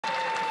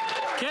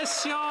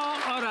Question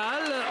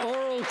orale,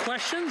 oral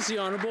questions. The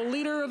Honourable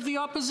Leader of the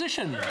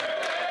Opposition.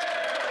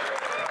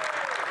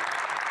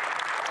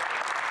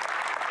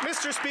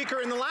 Mr. Speaker,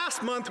 in the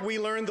last month, we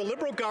learned the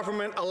Liberal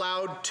government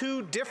allowed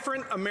 2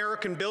 different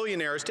American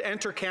billionaires to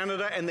enter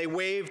Canada, and they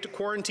waived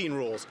quarantine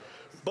rules.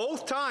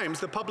 Both times,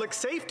 the Public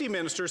Safety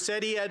Minister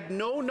said he had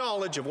no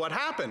knowledge of what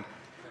happened.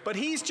 But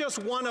he's just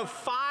one of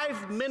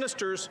 5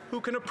 ministers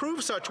who can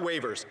approve such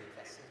waivers.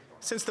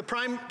 Since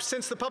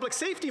the Public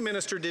Safety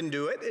Minister didn't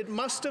do it, it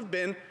must have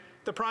been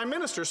the Prime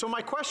Minister. So my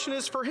question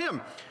is for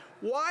him.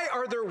 Why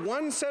are there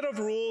one set of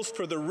rules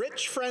for the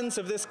rich friends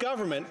of this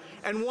government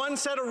and one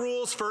set of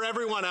rules for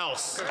everyone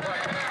else?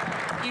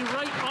 The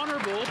Right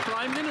Honourable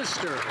Prime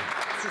Minister.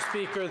 Mr.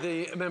 Speaker,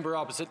 the member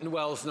opposite and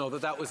Wells know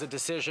that that was a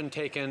decision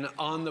taken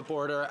on the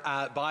border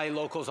by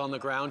locals on the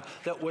ground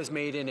that was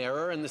made in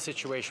error, and the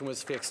situation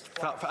was fixed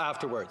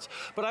afterwards.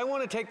 But I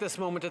want to take this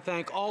moment to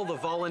thank all the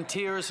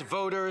volunteers,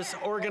 voters,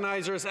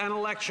 organizers, and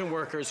election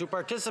workers who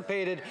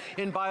participated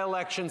in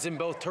by-elections in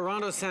both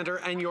Toronto Centre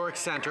and York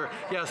Centre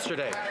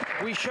yesterday.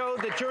 We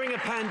showed that during a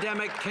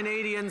pandemic,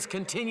 Canadians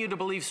continue to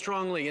believe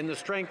strongly in the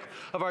strength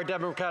of our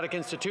democratic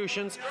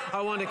institutions.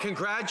 I want to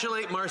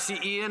congratulate Marcy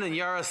Ian and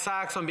Yara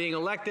Sachs on being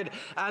elected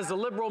as the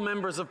Liberal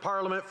members of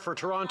Parliament for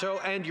Toronto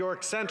and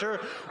York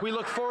Centre. We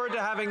look forward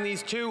to having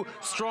these 2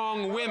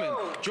 strong women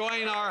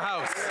join our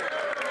House.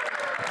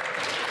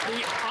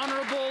 The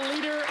Honourable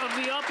Leader of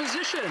the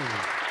Opposition.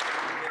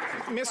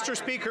 Mr.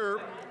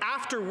 Speaker,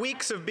 after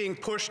weeks of being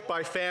pushed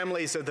by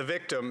families of the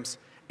victims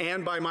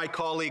and by my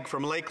colleague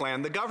from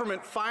Lakeland, the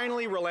government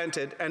finally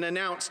relented and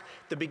announced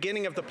the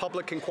beginning of the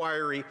public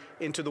inquiry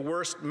into the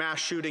worst mass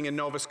shooting in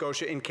Nova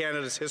Scotia in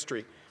Canada's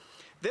history.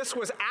 This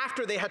was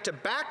after they had to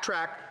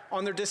backtrack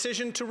on their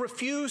decision to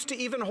refuse to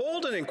even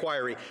hold an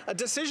inquiry, a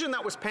decision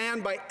that was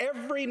panned by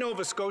every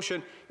Nova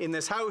Scotian in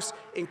this House,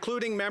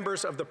 including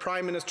members of the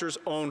Prime Minister's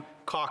own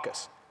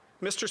caucus.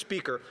 Mr.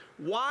 Speaker,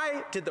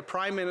 why did the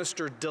Prime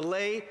Minister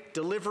delay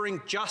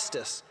delivering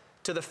justice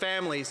to the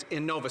families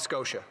in Nova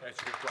Scotia?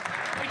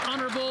 The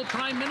Honourable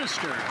Prime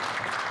Minister.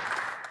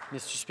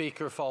 Mr.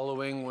 Speaker,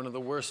 following one of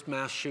the worst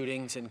mass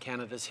shootings in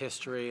Canada's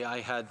history, I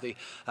had the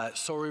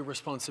sorry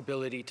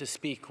responsibility to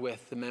speak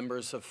with the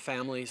members of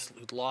families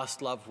who'd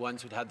lost loved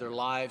ones, who'd had their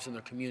lives and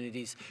their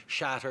communities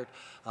shattered.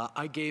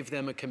 I gave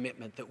them a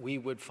commitment that we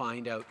would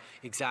find out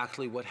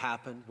exactly what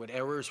happened, what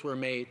errors were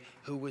made,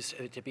 who was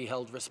to be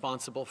held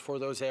responsible for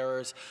those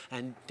errors,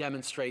 and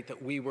demonstrate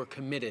that we were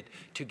committed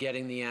to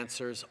getting the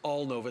answers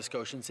all Nova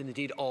Scotians and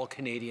indeed all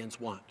Canadians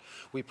want.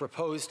 We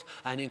proposed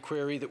an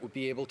inquiry that would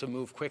be able to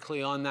move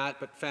quickly on that,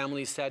 but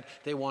families said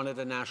they wanted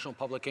a national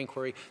public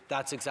inquiry.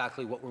 That's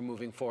exactly what we're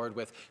moving forward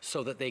with,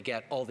 so that they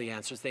get all the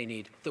answers they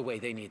need the way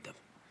they need them.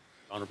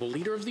 Honourable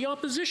Leader of the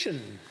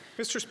Opposition.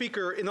 Mr.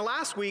 Speaker, in the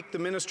last week, the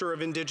Minister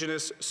of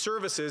Indigenous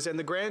Services and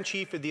the Grand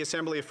Chief of the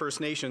Assembly of First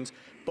Nations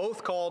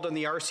both called on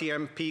the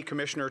RCMP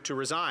Commissioner to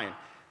resign.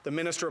 The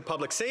Minister of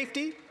Public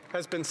Safety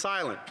has been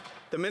silent.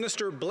 The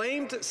minister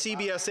blamed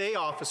CBSA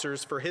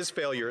officers for his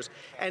failures,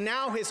 and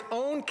now his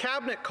own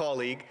cabinet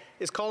colleague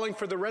is calling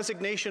for the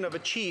resignation of a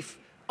chief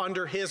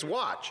under his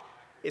watch.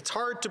 It's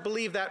hard to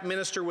believe that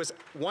minister was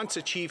once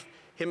a chief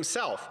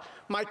himself.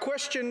 My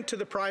question to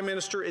the Prime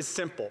Minister is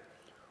simple.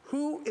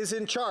 Who is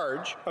in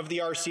charge of the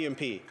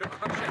RCMP?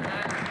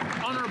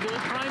 Honourable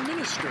Prime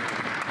Minister.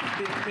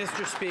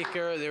 Mr.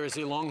 Speaker, there is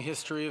a long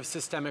history of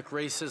systemic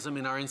racism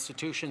in our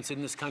institutions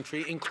in this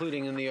country,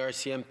 including in the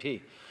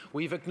RCMP.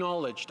 We've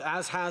acknowledged,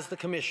 as has the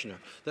Commissioner,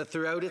 that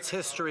throughout its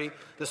history,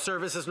 the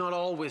service has not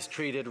always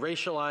treated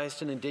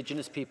racialized and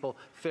Indigenous people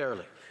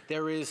fairly.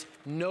 There is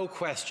no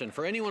question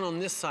for anyone on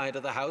this side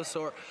of the House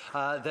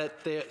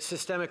that the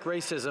systemic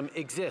racism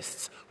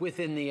exists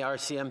within the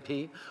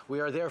RCMP. We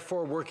are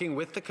therefore working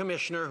with the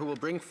Commissioner, who will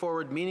bring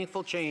forward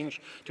meaningful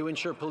change to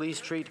ensure police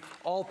treat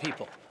all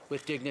people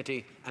with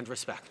dignity and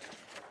respect.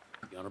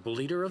 The Honourable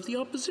Leader of the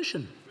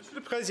Opposition. Monsieur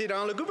le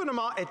Président, le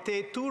gouvernement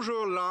était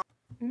toujours lent.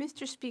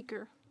 Mr.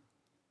 Speaker,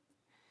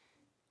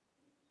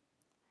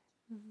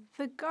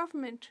 the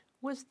government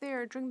was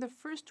there during the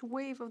first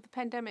wave of the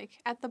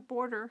pandemic at the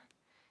border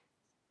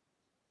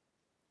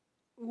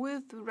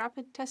with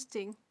rapid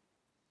testing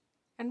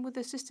and with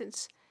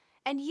assistance.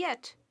 And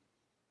yet,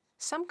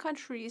 some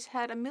countries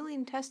had 1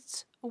 million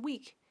tests a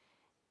week.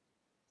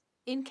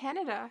 In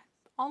Canada,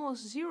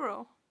 almost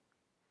 0.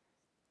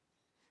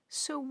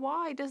 So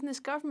why doesn't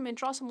this government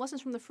draw some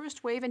lessons from the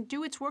first wave and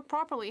do its work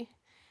properly?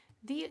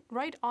 The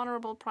Right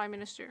Honourable Prime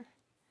Minister.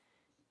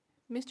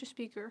 Mr.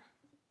 Speaker,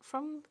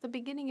 from the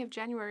beginning of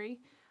January,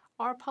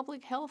 our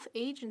public health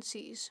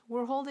agencies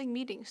were holding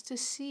meetings to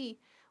see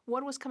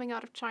what was coming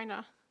out of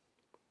China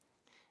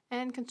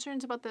and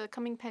concerns about the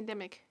coming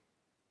pandemic.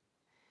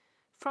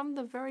 From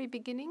the very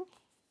beginning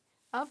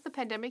of the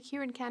pandemic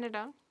here in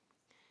Canada,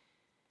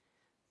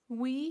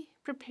 we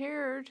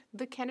prepared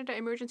the Canada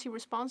Emergency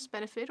Response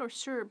Benefit, or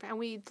CERB, and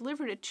we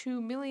delivered it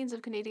to millions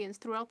of Canadians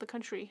throughout the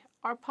country.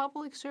 Our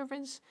public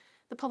servants,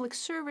 the public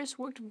service,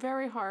 worked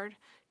very hard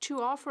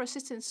to offer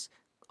assistance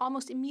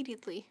almost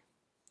immediately.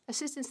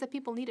 assistance that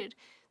people needed.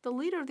 The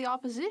leader of the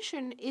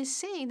opposition is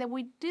saying that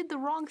we did the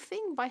wrong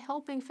thing by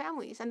helping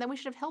families and that we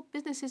should have helped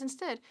businesses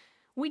instead.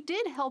 We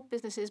did help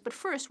businesses, but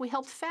first we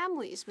helped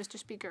families, Mr.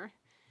 Speaker.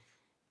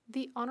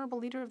 The Honourable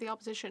Leader of the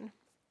Opposition.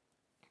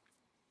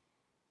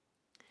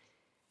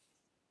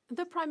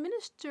 The Prime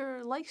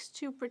Minister likes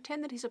to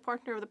pretend that he's a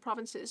partner of the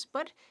provinces,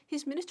 but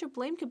his minister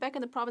blamed Quebec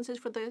and the provinces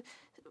for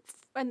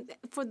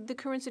the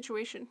current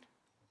situation.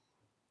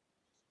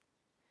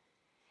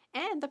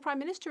 And the Prime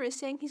Minister is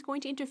saying he's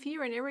going to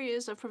interfere in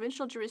areas of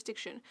provincial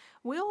jurisdiction.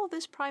 Will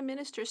this Prime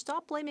Minister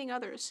stop blaming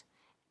others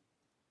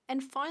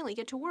and finally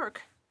get to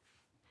work?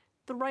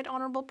 The Right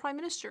Honourable Prime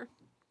Minister.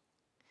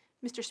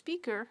 Mr.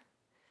 Speaker,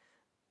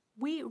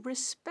 we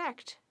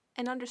respect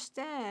and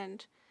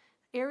understand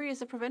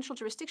areas of provincial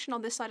jurisdiction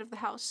on this side of the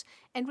House,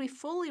 and we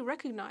fully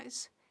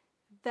recognize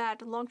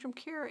that long-term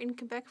care in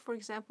Quebec, for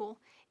example,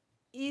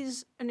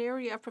 is an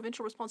area of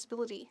provincial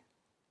responsibility.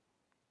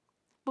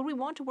 But we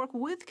want to work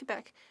with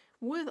Quebec,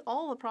 with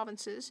all the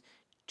provinces,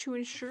 to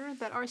ensure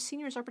that our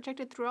seniors are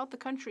protected throughout the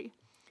country,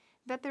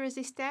 that there is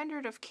a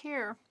standard of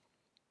care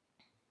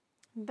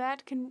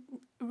that can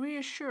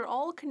reassure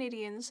all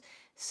Canadians,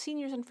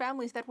 seniors and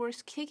families, that we're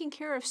taking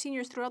care of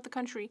seniors throughout the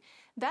country.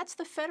 That's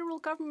the federal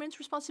government's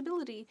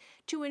responsibility,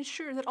 to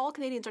ensure that all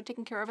Canadians are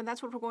taken care of, and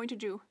that's what we're going to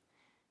do.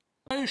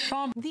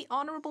 The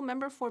Honourable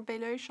Member for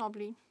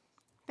Belleuil-Chambly.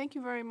 Thank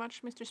you very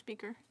much, Mr.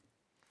 Speaker.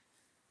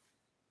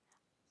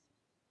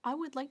 I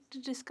would like to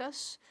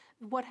discuss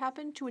what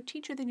happened to a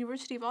teacher at the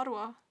University of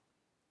Ottawa.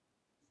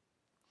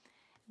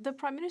 The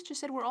Prime Minister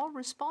said we're all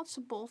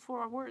responsible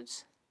for our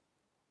words.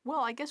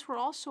 Well, I guess we're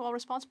also all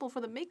responsible for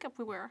the makeup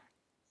we wear.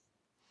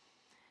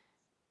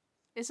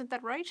 Isn't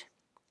that right?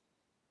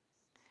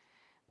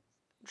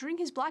 During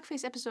his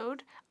blackface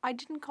episode, I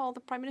didn't call the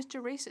Prime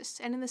Minister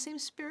racist. And in the same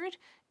spirit,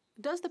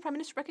 does the Prime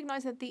Minister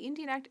recognize that the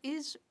Indian Act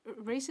is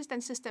racist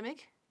and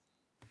systemic?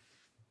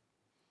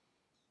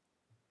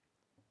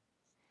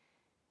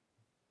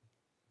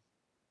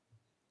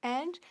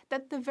 And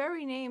that the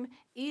very name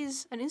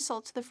is an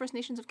insult to the First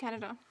Nations of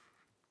Canada.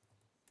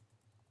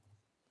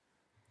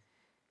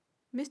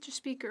 Mr.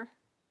 Speaker,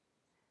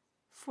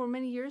 for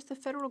many years the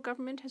federal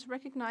government has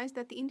recognized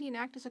that the Indian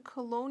Act is a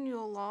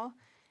colonial law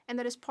and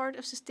that is part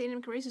of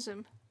systemic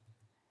racism,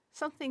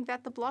 something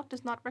that the Bloc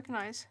does not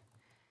recognize.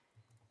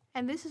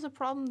 And this is a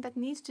problem that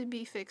needs to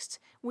be fixed.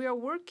 We are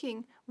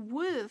working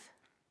with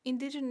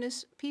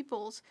Indigenous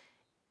peoples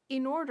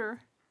in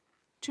order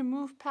to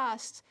move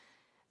past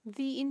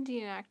the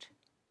Indian Act.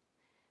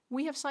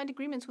 We have signed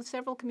agreements with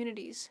several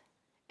communities,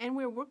 and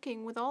we're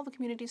working with all the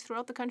communities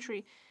throughout the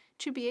country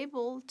to be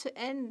able to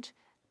end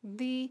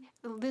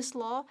this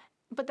law,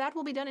 but that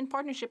will be done in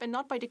partnership and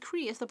not by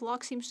decree, as the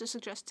Bloc seems to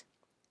suggest.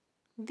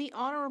 The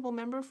Honourable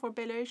Member for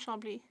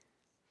Belleuil-Chambly.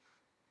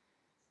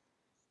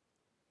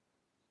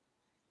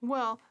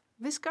 Well,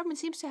 this government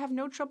seems to have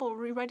no trouble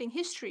rewriting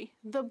history.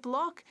 The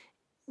Bloc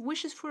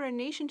wishes for a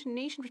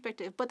nation-to-nation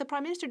perspective, but the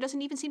Prime Minister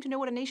doesn't even seem to know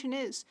what a nation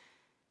is.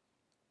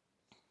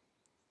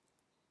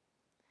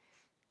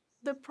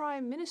 The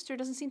Prime Minister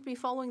doesn't seem to be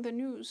following the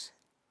news.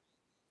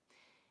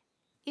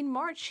 In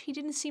March, he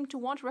didn't seem to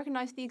want to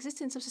recognize the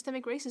existence of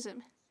systemic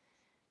racism.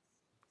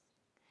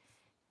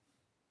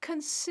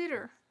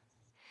 Consider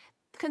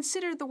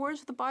the words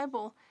of the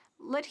Bible.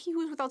 Let he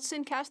who is without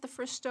sin cast the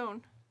first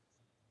stone.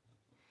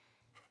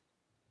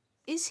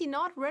 Is he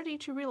not ready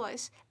to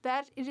realize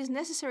that it is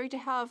necessary to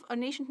have a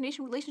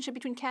nation-to-nation relationship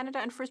between Canada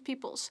and First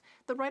Peoples?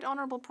 The Right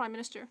Honourable Prime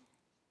Minister.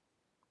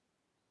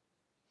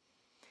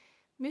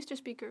 Mr.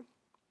 Speaker,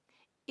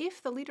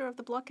 if the leader of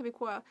the Bloc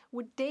Québécois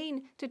would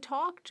deign to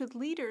talk to the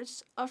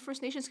leaders of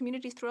First Nations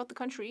communities throughout the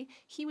country,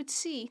 he would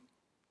see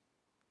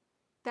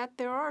that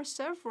there are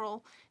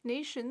several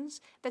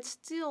nations that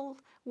still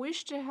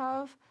wish to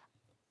have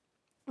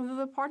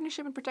the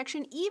partnership and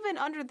protection even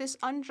under this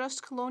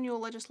unjust colonial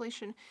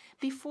legislation.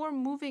 Before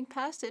moving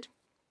past it,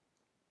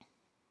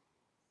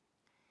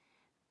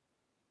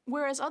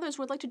 whereas others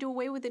would like to do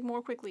away with it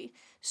more quickly.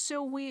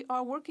 So we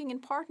are working in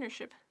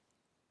partnership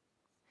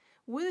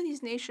with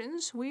these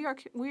nations. We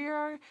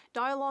are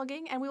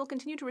dialoguing, and we will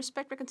continue to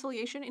respect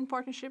reconciliation in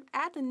partnership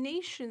at the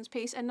nation's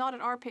pace and not at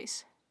our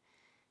pace.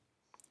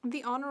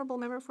 The Honourable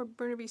Member for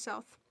Burnaby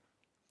South.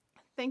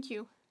 Thank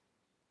you.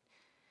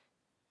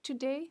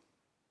 Today,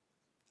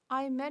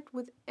 I met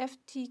with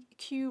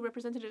FTQ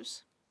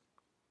representatives,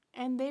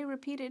 and they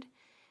repeated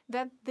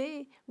that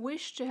they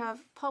wish to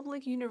have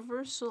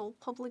universal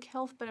public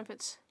health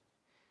benefits.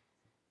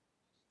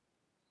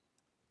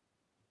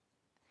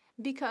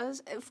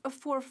 Because,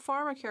 for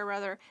pharmacare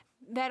rather,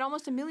 that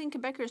almost 1 million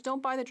Quebecers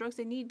don't buy the drugs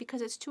they need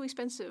because it's too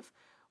expensive.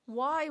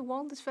 Why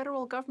won't this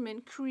federal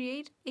government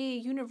create a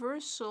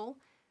universal,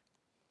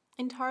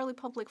 entirely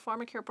public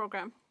pharmacare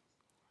program?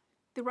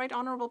 The Right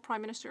Honourable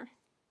Prime Minister.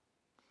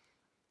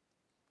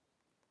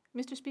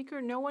 Mr.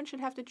 Speaker, no one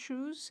should have to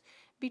choose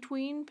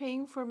between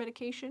paying for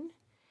medication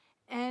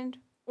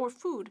or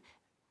food.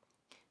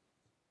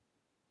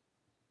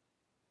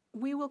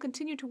 We will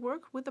continue to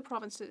work with the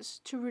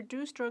provinces to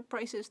reduce drug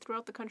prices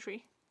throughout the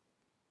country.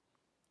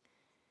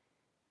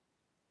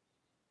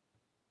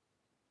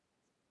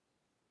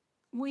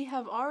 We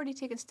have already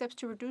taken steps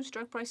to reduce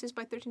drug prices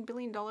by $13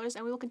 billion,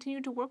 and we will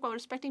continue to work while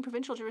respecting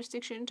provincial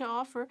jurisdiction to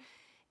offer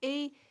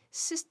a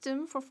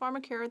system for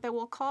pharmacare that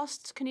will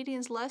cost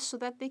Canadians less so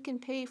that they can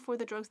pay for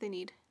the drugs they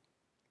need.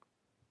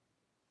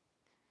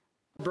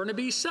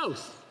 Burnaby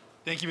South.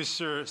 Thank you,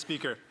 Mr.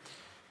 Speaker.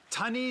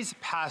 Tunney's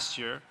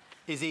Pasture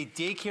is a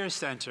daycare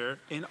center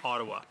in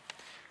Ottawa.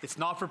 It's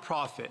not for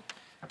profit.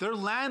 Their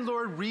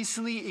landlord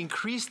recently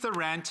increased the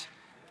rent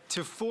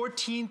to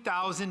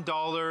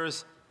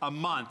 $14,000 a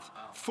month,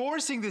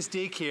 forcing this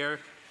daycare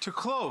to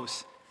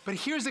close. But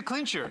here's the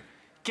clincher.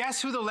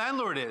 Guess who the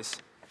landlord is?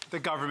 The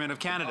Government of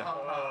Canada.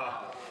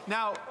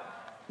 Now,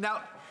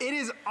 it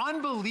is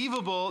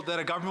unbelievable that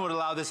a government would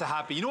allow this to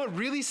happen. You know what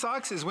really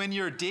sucks is when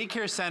your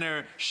daycare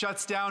center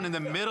shuts down in the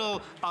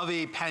middle of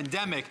a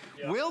pandemic.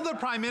 Yeah. Will the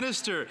Prime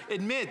Minister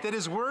admit that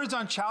his words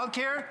on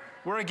childcare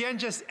were again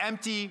just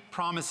empty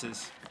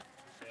promises?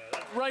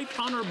 Right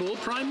Honourable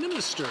Prime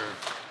Minister.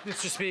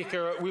 Mr.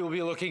 Speaker, we will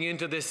be looking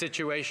into this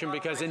situation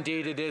because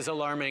indeed it is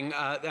alarming,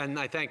 and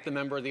I thank the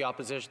member of the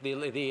opposition,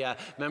 the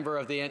member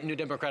of the New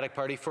Democratic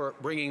Party for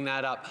bringing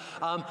that up.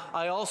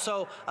 I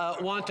also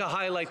want to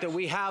highlight that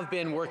we have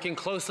been working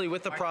closely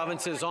with the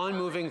provinces on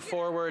moving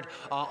forward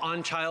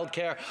on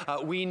childcare.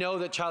 We know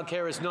that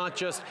childcare is not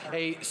just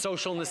a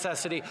social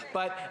necessity,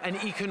 but an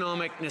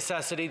economic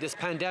necessity. This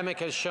pandemic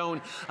has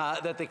shown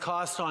that the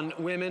cost on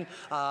women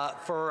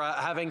for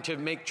having to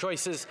make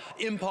choices,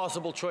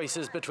 impossible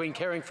choices between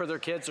caring for their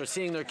kids or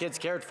seeing their kids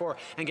cared for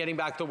and getting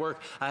back to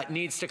work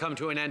needs to come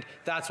to an end.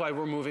 That's why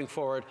we're moving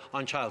forward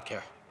on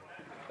childcare.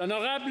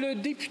 Honorable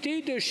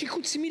député de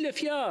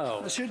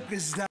Chicoutimi-Le-Fjord. Monsieur le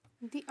Président.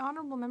 The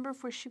honourable member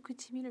for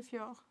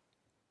Chicoutimi-Le-Fjord.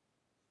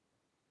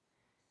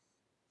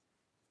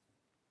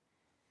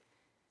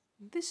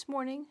 This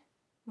morning,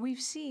 we've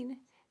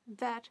seen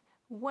that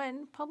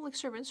when public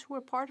servants who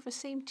are part of a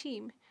same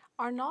team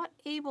are not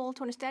able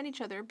to understand each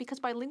other because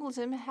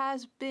bilingualism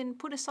has been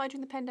put aside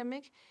during the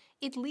pandemic,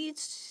 it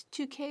leads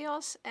to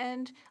chaos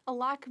and a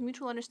lack of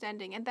mutual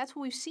understanding. And that's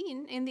what we've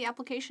seen in the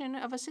application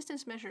of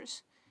assistance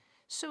measures.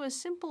 So a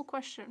simple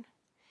question.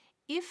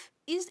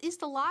 Is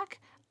the lack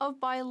of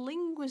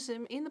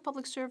bilingualism in the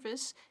public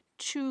service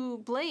to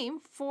blame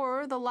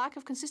for the lack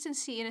of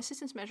consistency in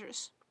assistance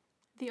measures?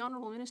 The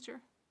Honourable Minister.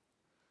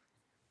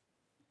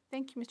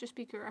 Thank you, Mr.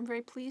 Speaker. I'm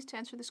very pleased to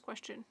answer this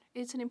question.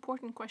 It's an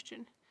important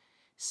question.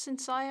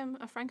 Since I am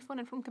a Francophone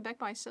and from Quebec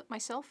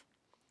myself,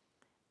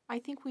 I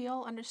think we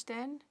all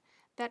understand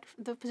that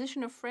the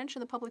position of French in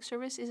the public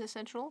service is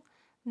essential,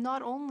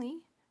 not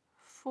only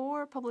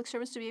for public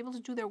servants to be able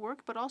to do their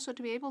work, but also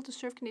to be able to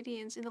serve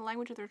Canadians in the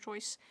language of their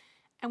choice.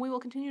 And we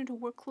will continue to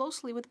work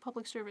closely with the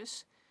public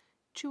service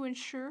to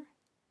ensure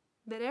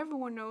that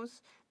everyone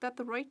knows that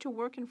the right to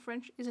work in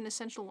French is an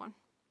essential one.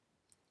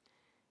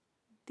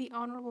 The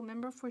Honourable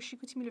Member for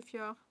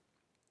Chicoutimi-Le-Fjord.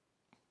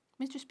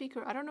 Mr.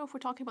 Speaker, I don't know if we're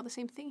talking about the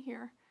same thing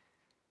here,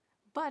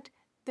 but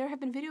there have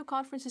been video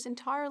conferences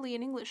entirely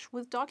in English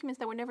with documents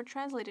that were never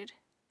translated.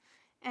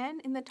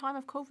 And in the time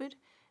of COVID,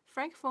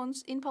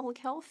 Francophones in public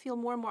health feel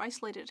more and more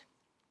isolated.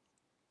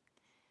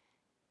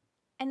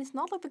 And it's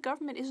not like the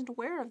government isn't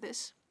aware of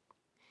this.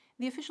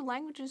 The Official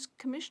Languages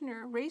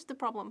Commissioner raised the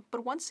problem,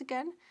 but once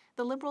again,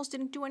 the Liberals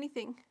didn't do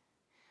anything.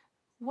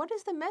 What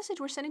is the message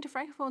we're sending to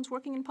Francophones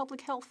working in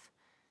public health?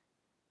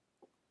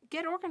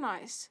 Get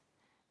organized.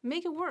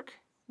 Make it work.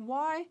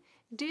 Why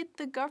did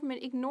the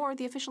government ignore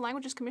the Official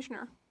Languages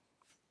Commissioner?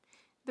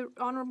 The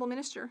Honourable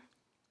Minister.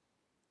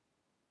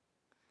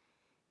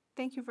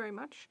 Thank you very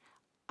much.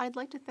 I'd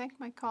like to thank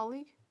my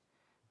colleague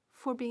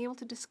for being able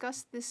to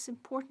discuss this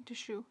important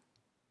issue.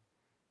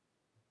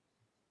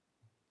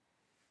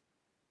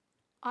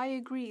 I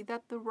agree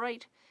that the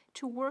right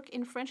to work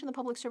in French in the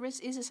public service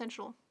is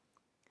essential.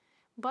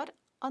 But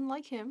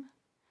unlike him,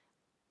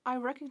 I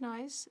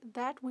recognize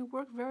that we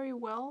work very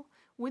well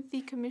with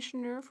the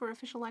Commissioner for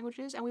Official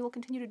Languages, and we will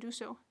continue to do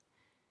so.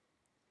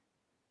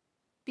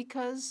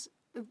 Because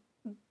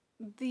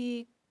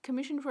the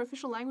Commission for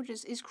Official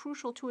Languages is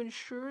crucial to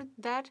ensure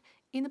that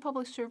in the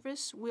public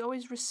service, we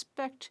always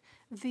respect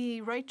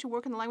the right to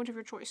work in the language of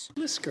your choice.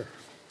 Lisker.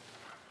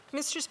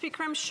 Mr.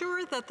 Speaker, I'm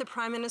sure that the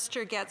Prime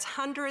Minister gets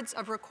hundreds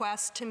of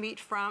requests to meet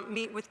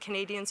with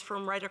Canadians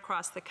from right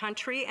across the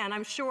country, and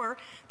I'm sure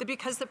that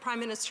because the Prime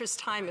Minister's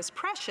time is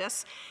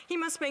precious, he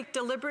must make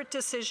deliberate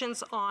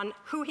decisions on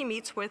who he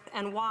meets with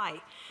and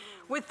why.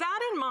 With that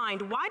in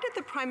mind, why did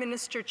the Prime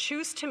Minister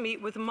choose to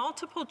meet with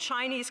multiple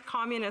Chinese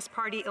Communist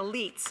Party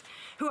elites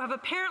who have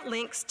apparent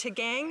links to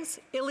gangs,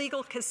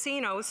 illegal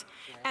casinos,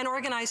 and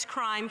organized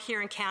crime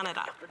here in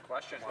Canada? Good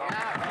question.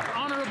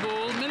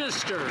 Honourable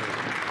Minister.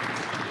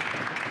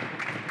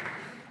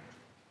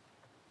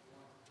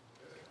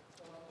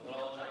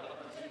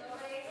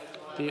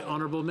 The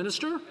Honourable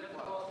Minister.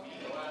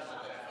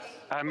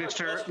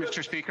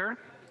 Mr. Speaker.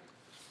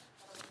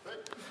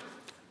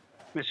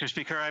 Mr.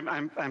 Speaker,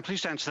 I'm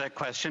pleased to answer that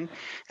question.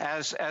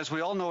 As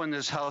we all know in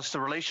this House, the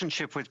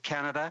relationship with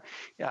Canada,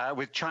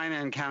 with China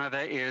and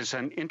Canada, is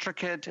an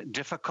intricate,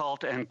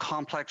 difficult, and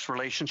complex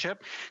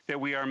relationship that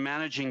we are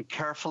managing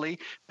carefully,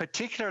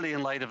 particularly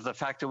in light of the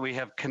fact that we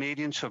have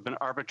Canadians who have been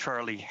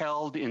arbitrarily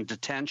held in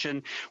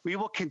detention. We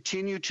will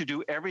continue to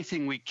do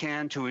everything we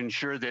can to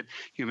ensure that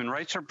human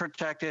rights are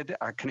protected,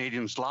 our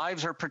Canadians'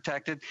 lives are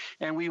protected,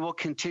 and we will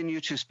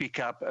continue to speak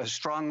up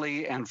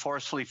strongly and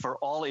forcefully for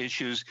all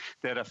issues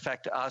that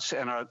affect us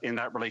and in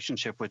that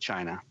relationship with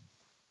China.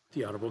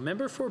 The honourable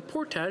member for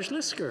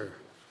Portage-Lisker.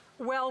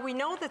 Well, we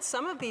know that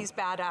some of these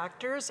bad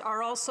actors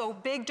are also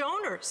big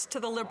donors to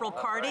the Liberal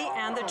Party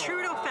and the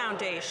Trudeau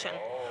Foundation.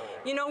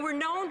 You know, we're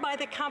known by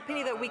the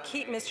company that we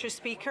keep, Mr.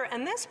 Speaker,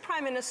 and this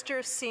Prime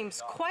Minister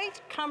seems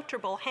quite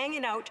comfortable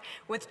hanging out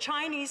with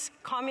Chinese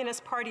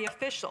Communist Party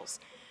officials,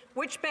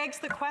 which begs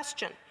the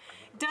question,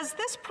 does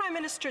this Prime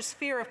Minister's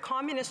fear of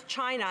Communist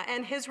China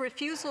and his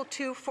refusal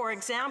to, for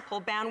example,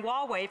 ban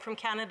Huawei from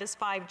Canada's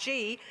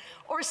 5G,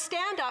 or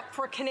stand up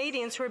for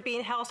Canadians who are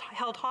being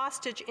held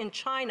hostage in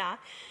China,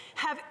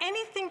 have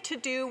anything to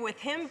do with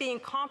him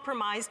being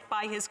compromised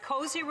by his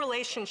cozy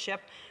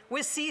relationship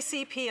with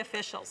CCP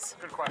officials?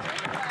 Good question.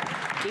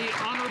 The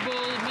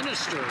honourable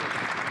minister.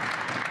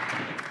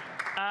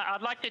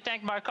 I'd like to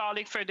thank my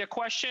colleague for the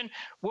question.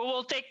 We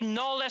will take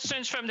no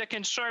lessons from the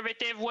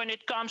Conservative when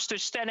it comes to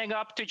standing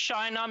up to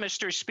China,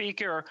 Mr.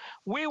 Speaker.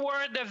 We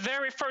were the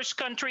very first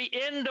country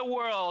in the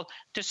world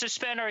to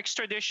suspend our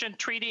extradition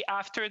treaty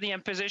after the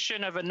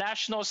imposition of a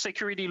national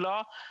security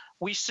law.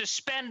 We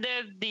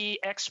suspended the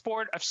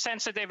export of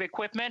sensitive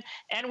equipment,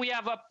 and we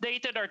have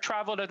updated our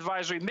travel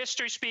advisory.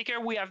 Mr. Speaker,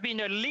 we have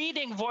been a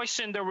leading voice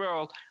in the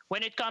world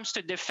when it comes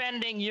to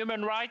defending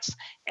human rights,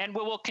 and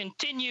we will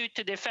continue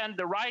to defend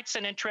the rights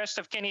and interests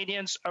of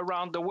Canadians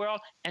around the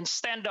world and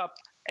stand up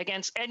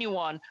against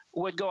anyone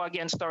who would go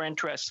against our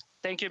interests.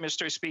 Thank you,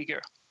 Mr. Speaker.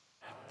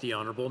 The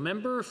honourable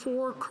member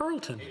for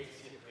Carleton.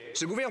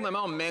 Ce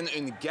gouvernement mène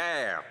une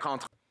guerre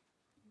contre...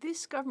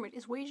 This government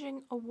is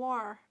waging a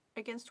war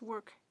against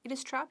work. It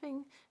is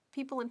trapping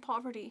people in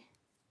poverty.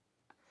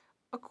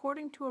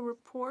 According to a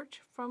report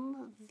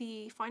from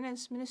the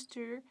Finance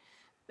Minister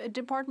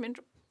Department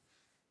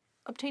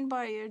obtained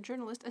by a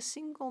journalist, a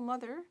single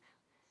mother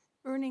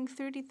earning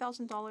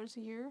 $30,000 a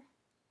year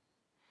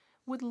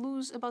would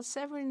lose about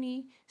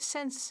 70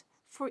 cents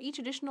for each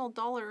additional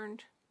dollar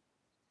earned.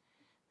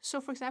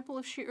 So, for example,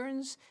 if she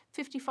earns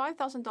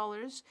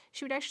 $55,000,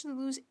 she would actually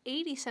lose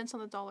 80 cents on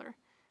the dollar.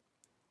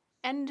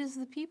 And it is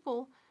the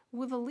people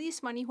with the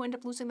least money who end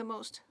up losing the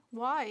most.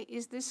 Why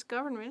is this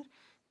government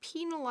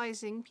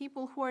penalizing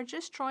people who are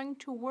just trying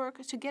to work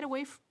to get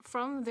away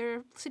from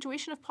their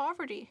situation of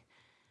poverty?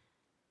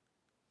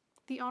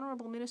 The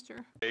Honourable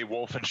Minister. A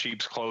wolf in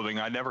sheep's clothing.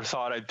 I never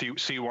thought I'd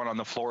see one on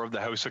the floor of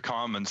the House of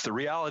Commons. The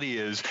reality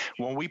is,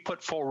 when we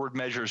put forward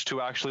measures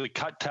to actually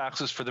cut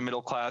taxes for the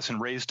middle class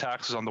and raise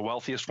taxes on the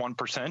wealthiest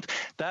 1%,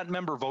 that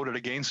member voted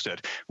against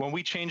it. When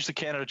we changed the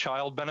Canada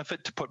Child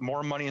Benefit to put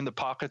more money in the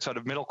pockets out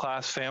of middle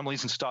class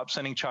families and stop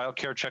sending child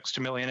care checks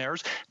to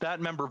millionaires,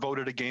 that member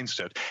voted against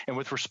it. And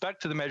with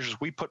respect to the measures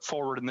we put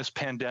forward in this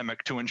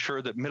pandemic to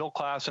ensure that middle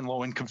class and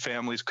low income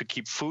families could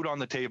keep food on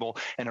the table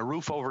and a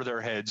roof over their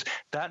heads,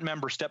 that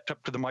member stepped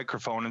up to the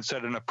microphone and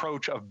said an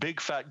approach of big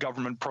fat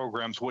government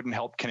programs wouldn't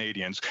help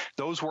Canadians.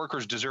 Those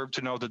workers deserve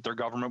to know that their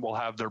government will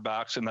have their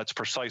backs, and that's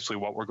precisely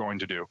what we're going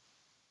to do.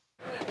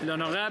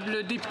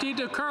 L'honorable député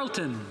de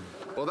Carleton.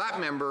 Well, that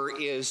member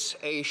is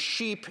a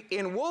sheep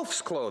in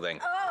wolf's clothing.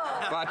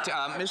 Oh. But,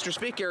 Mr.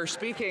 Speaker,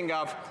 speaking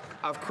of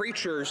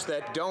creatures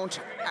that don't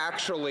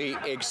actually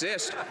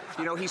exist,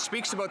 you know, he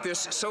speaks about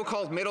this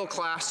so-called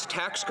middle-class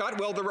tax cut.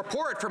 Well, the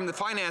report from the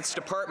Finance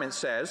Department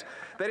says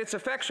that its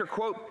effects are,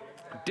 quote,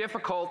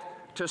 difficult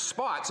to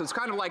spot. So it's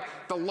kind of like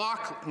the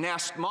Loch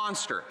Ness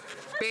Monster.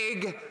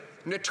 Big,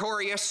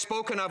 notorious,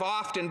 spoken of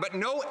often, but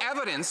no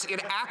evidence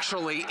it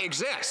actually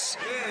exists.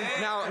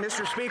 Now,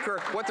 Mr. Speaker,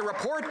 what the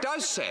report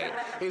does say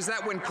is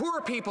that when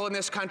poor people in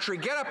this country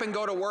get up and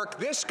go to work,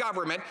 this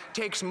government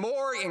takes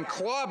more in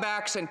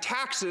clawbacks and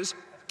taxes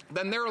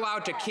than they're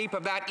allowed to keep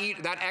of that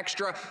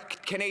extra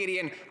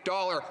Canadian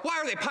dollar. Why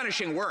are they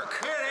punishing work?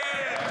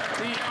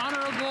 The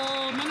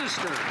Honourable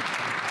Minister.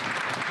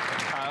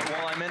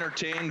 Well, I'm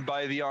entertained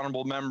by the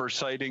honourable member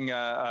citing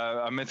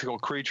a mythical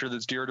creature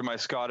that's dear to my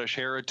Scottish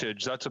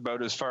heritage. That's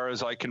about as far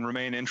as I can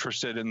remain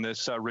interested in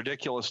this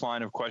ridiculous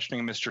line of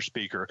questioning, Mr.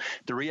 Speaker.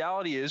 The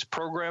reality is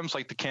programs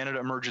like the Canada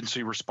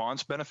Emergency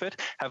Response Benefit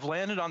have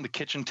landed on the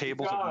kitchen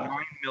tables of 9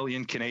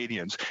 million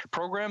Canadians.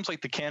 Programs like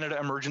the Canada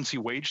Emergency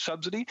Wage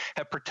Subsidy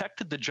have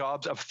protected the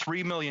jobs of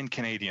 3 million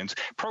Canadians.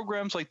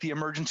 Programs like the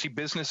Emergency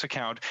Business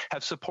Account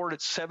have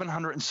supported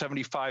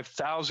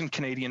 775,000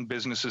 Canadian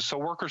businesses so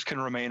workers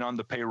can remain on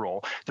the payroll.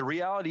 The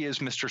reality is,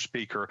 Mr.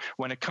 Speaker,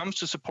 when it comes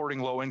to supporting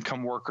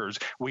low-income workers,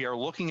 we are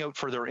looking out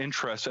for their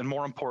interests and,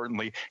 more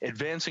importantly,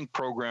 advancing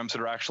programs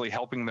that are actually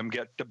helping them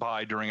get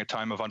by during a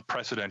time of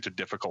unprecedented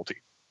difficulty.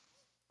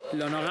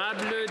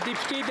 L'honorable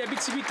député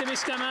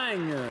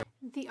d'Abitibi-Témiscamingue.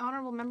 The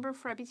Honourable Member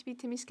for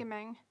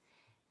Abitibi-Témiscamingue.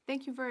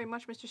 Thank you very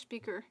much, Mr.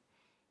 Speaker.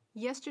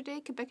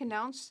 Yesterday, Quebec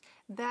announced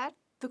that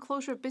the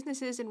closure of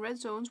businesses in red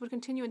zones would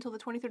continue until the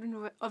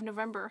 23rd of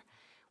November.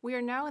 We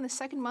are now in the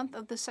second month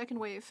of the second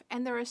wave,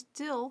 and there are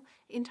still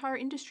entire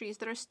industries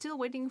that are still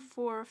waiting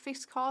for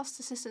fixed cost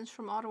assistance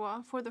from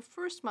Ottawa for the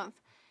first month.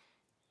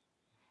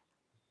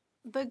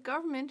 The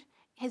government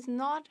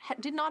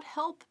did not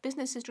help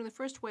businesses during the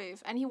first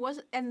wave, and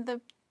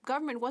the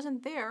government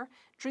wasn't there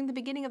during the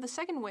beginning of the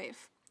second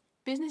wave.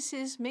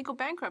 Businesses may go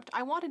bankrupt.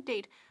 I want a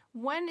date.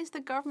 When is the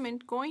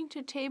government going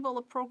to table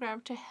a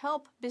program to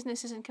help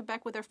businesses in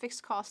Quebec with their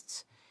fixed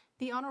costs?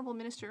 The Honourable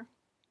Minister.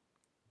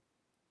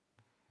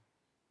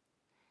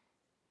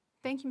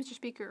 Thank you, Mr.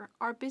 Speaker.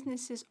 Our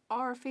businesses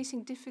are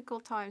facing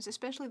difficult times,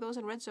 especially those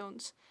in red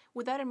zones.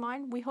 With that in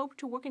mind, we hope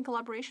to work in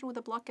collaboration with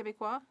the Bloc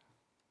Québécois.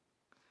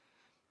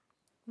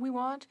 We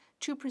want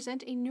to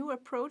present a new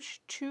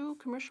approach to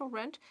commercial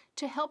rent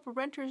to help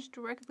renters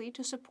directly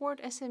to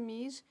support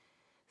SMEs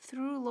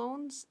through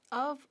loans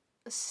of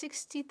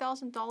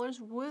 $60,000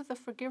 with a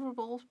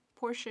forgivable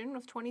portion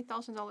of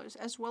 $20,000,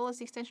 as well as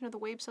the extension of the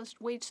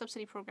wage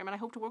subsidy program. And I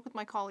hope to work with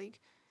my colleague,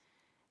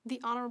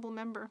 the Honourable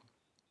Member.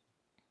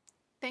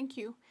 Thank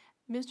you,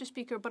 Mr.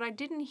 Speaker, but I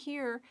didn't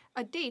hear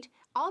a date.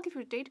 I'll give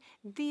you a date.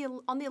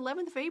 On the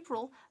 11th of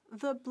April,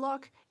 the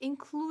Bloc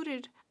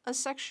included a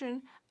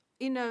section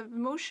in a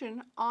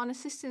motion on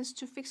assistance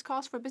to fixed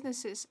costs for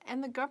businesses,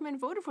 and the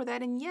government voted for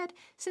that, and yet,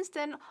 since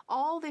then,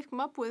 all they've come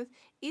up with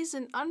is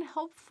an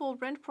unhelpful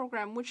rent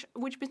program,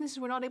 which businesses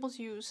were not able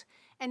to use.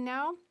 And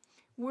now,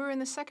 we're in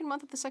the second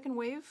month of the second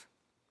wave.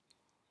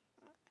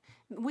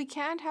 We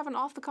can't have an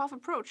off-the-cuff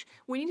approach.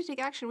 We need to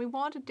take action. We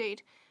want a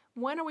date.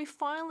 When are we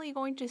finally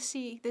going to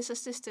see this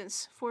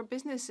assistance for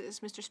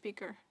businesses, Mr.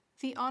 Speaker?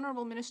 The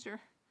Honourable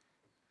Minister.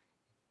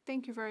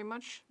 Thank you very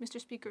much,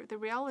 Mr. Speaker. The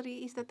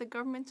reality is that the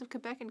governments of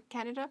Quebec and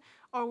Canada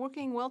are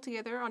working well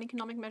together on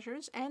economic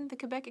measures, and the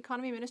Quebec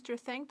Economy Minister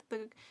thanked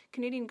the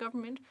Canadian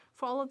government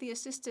for all of the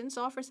assistance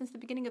offered since the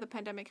beginning of the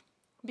pandemic.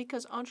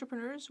 Because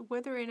entrepreneurs,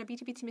 whether in a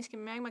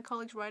BTB-Témiscamingue, my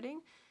colleague's riding,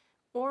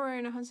 or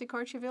in a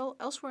Hunsey-Cartierville,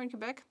 elsewhere in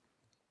Quebec,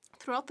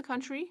 throughout the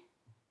country,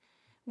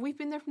 we've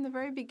been there from the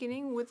very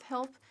beginning with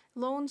help,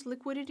 loans,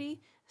 liquidity.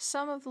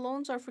 Some of the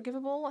loans are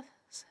forgivable,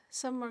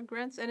 some are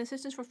grants and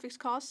assistance for fixed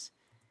costs.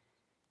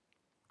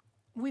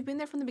 We've been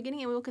there from the beginning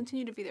and we will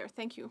continue to be there.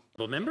 Thank you.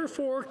 The member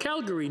for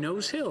Calgary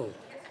Nose Hill.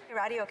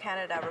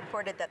 Radio-Canada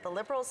reported that the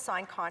Liberals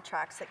signed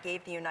contracts that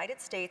gave the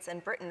United States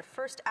and Britain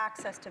first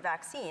access to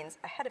vaccines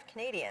ahead of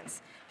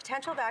Canadians.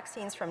 Potential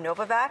vaccines from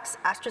Novavax,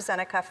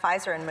 AstraZeneca,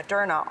 Pfizer, and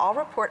Moderna all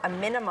report a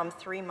minimum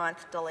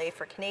 3-month delay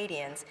for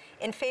Canadians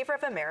in favor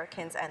of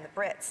Americans and the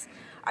Brits.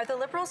 Are the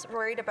Liberals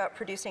worried about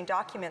producing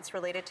documents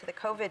related to the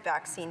COVID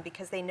vaccine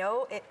because they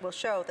know it will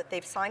show that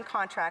they've signed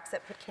contracts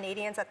that put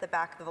Canadians at the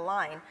back of the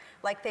line,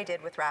 like they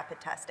did with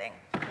rapid testing?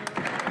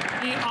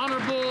 The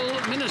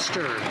Honourable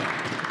Minister.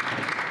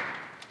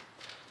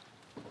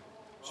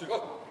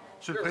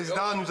 Monsieur le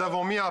Président, nous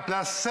avons mis en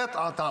place 7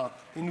 ententes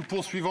et nous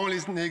poursuivons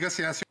les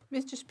négociations.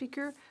 Mr.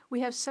 Speaker, we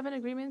have 7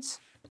 agreements.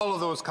 All of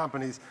those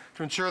companies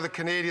to ensure that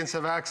Canadians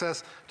have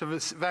access to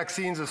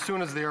vaccines as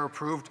soon as they are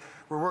approved.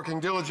 We're working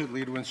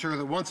diligently to ensure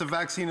that once a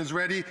vaccine is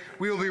ready,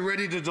 we will be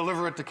ready to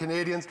deliver it to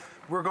Canadians.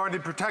 We're going to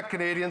protect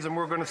Canadians and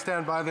we're going to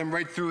stand by them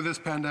right through this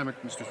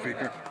pandemic, Mr.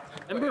 Speaker.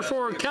 Member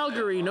for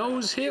Calgary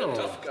Nose Hill.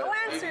 No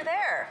answer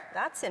there.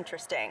 That's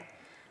interesting.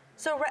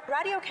 So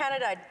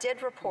Radio-Canada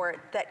did report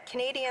that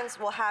Canadians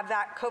will have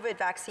COVID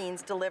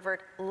vaccines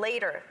delivered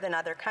later than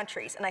other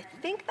countries. And I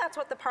think that's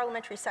what the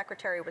parliamentary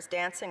secretary was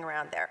dancing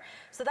around there.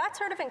 So that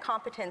sort of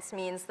incompetence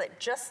means that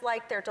just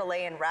like their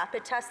delay in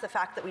rapid tests, the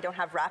fact that we don't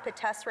have rapid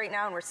tests right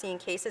now and we're seeing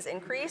cases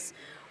increase,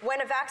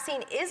 when a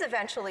vaccine is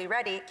eventually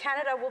ready,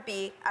 Canada will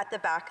be at the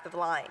back of the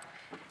line.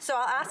 So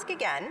I'll ask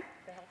again,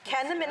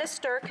 can the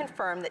minister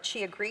confirm that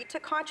she agreed to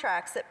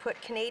contracts that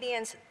put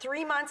Canadians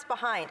 3 months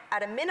behind,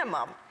 at a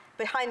minimum,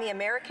 behind the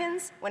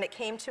Americans when it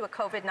came to a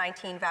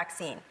COVID-19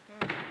 vaccine?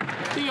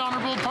 The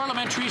Honourable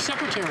Parliamentary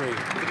Secretary.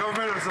 The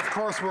government is, of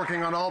course,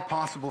 working on all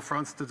possible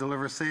fronts to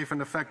deliver safe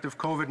and effective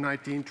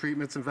COVID-19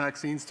 treatments and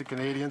vaccines to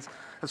Canadians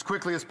as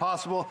quickly as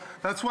possible.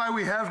 That's why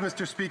we have,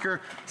 Mr.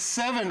 Speaker,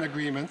 7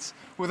 agreements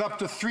with up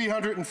to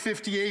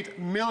 358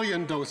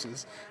 million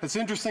doses. It's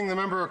interesting the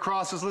member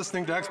across is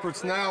listening to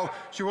experts now.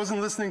 She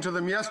wasn't listening to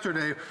them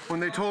yesterday when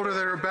they told her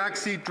that her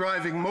backseat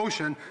driving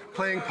motion,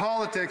 playing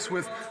politics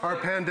with our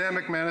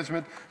pandemic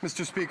management,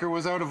 Mr. Speaker,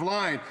 was out of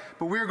line.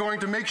 But we're going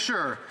to make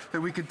sure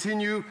that we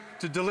continue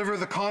to deliver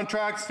the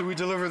contracts, that we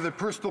deliver the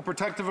personal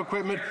protective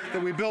equipment,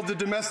 that we build the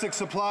domestic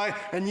supply,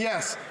 and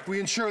yes, we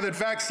ensure that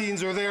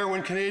vaccines are there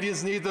when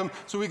Canadians need them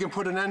so we can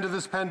put an end to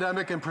this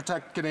pandemic and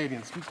protect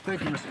Canadians.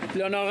 Thank you, Mr. Speaker.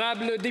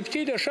 L'honorable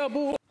député de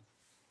Charbot.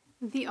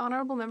 The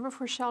Honourable Member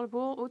for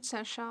Charlebourg,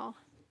 Haute-Saint-Charles.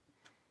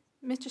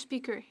 Mr.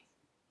 Speaker,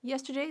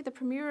 yesterday the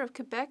Premier of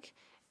Quebec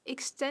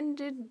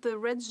extended the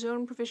red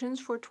zone provisions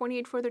for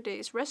 28 further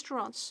days.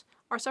 Restaurants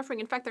are suffering.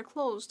 In fact, they're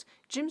closed.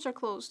 Gyms are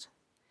closed.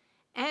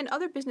 And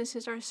other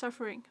businesses are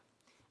suffering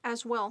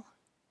as well.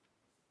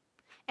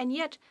 And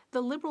yet, the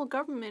Liberal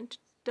government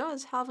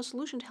does have a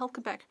solution to help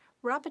Quebec.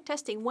 Rapid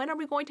testing. When are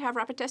we going to have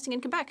rapid testing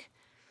in Quebec?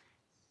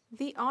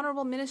 The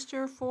Honourable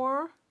Minister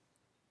for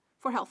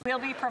Health. We'll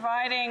be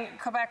providing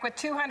Quebec with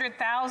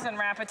 200,000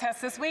 rapid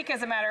tests this week,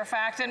 as a matter of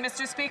fact. And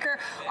Mr. Speaker,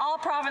 all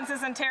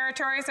provinces and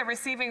territories are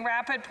receiving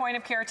rapid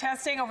point-of-care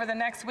testing over the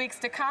next weeks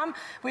to come.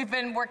 We've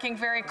been working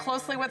very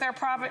closely with our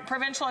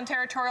provincial and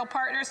territorial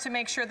partners to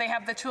make sure they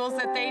have the tools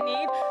that they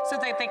need so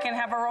that they can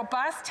have a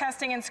robust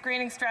testing and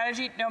screening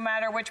strategy no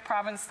matter which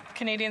province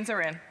Canadians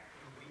are in.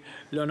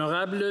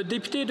 L'honorable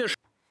député de...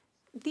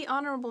 The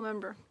Honourable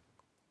Member.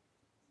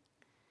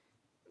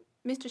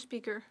 Mr.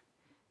 Speaker,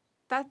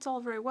 that's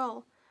all very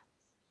well,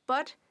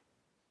 but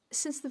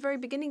since the very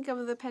beginning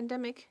of the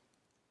pandemic,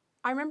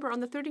 I remember on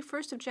the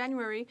 31st of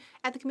January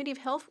at the Committee of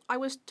Health, I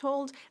was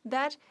told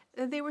that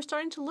they were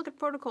starting to look at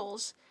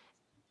protocols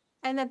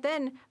and that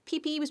then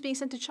PPE was being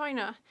sent to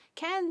China.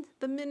 Can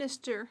the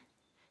Minister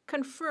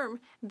confirm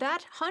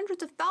that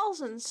hundreds of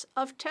thousands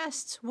of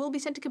tests will be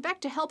sent to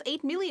Quebec to help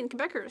 8 million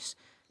Quebecers?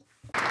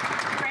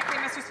 Frankly,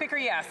 Mr. Speaker,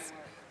 yes.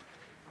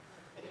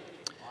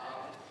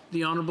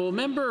 The Honourable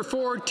Member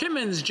for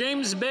Timmins,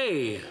 James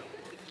Bay.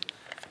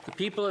 The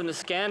people in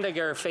Neskantaga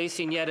are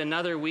facing yet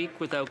another week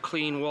without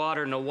clean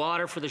water. No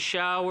water for the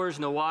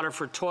showers, no water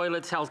for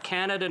toilets. Health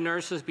Canada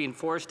nurses being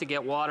forced to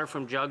get water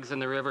from jugs in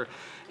the river.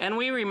 And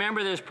we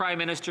remember this Prime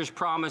Minister's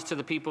promise to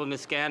the people in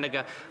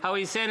Neskantaga, how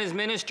he sent his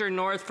minister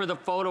north for the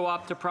photo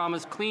op to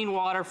promise clean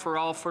water for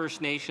all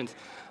First Nations.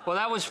 Well,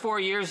 that was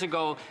 4 years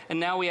ago, and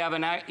now we have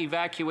an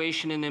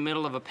evacuation in the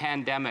middle of a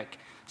pandemic.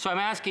 So I'm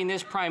asking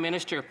this Prime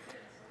Minister,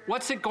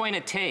 what's it going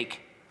to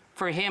take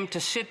for him to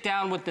sit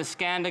down with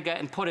Neskantaga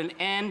and put an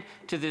end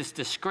to this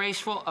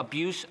disgraceful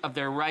abuse of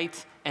their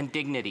rights and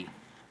dignity?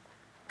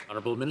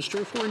 Honourable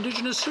Minister for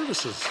Indigenous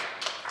Services.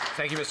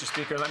 Thank you, Mr.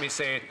 Speaker. Let me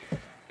say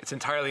it's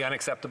entirely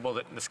unacceptable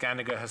that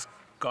Neskantaga has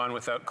gone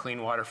without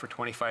clean water for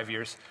 25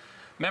 years.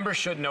 Members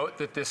should note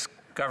that this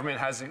government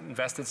has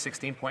invested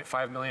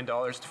 $16.5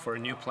 million for a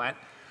new plant,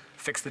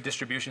 fix the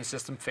distribution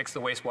system, fix the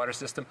wastewater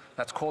system.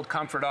 That's cold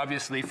comfort,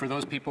 obviously, for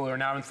those people who are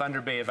now in Thunder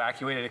Bay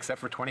evacuated,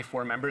 except for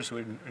 24 members who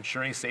are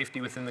ensuring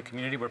safety within the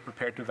community. We're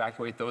prepared to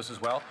evacuate those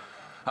as well.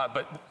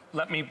 But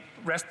let me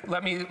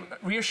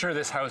reassure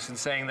this House in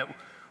saying that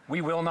we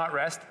will not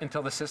rest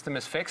until the system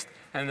is fixed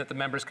and that the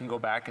members can go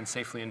back and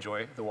safely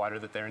enjoy the water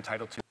that they're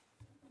entitled to.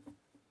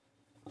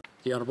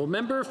 The Honourable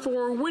Member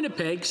for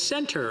Winnipeg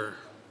Centre.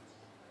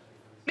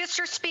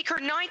 Mr. Speaker,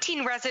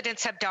 19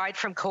 residents have died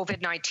from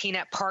COVID-19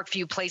 at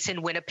Parkview Place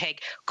in Winnipeg.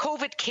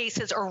 COVID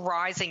cases are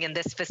rising in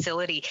this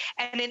facility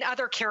and in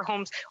other care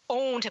homes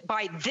owned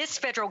by this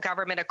federal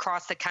government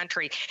across the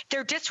country.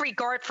 Their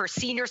disregard for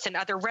seniors and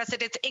other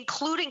residents,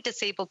 including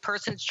disabled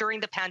persons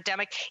during the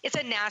pandemic, is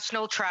a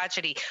national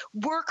tragedy.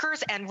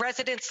 Workers and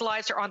residents'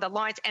 lives are on the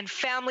lines and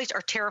families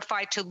are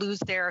terrified to lose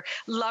their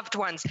loved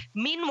ones.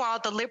 Meanwhile,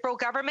 the Liberal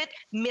government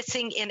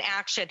missing in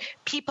action.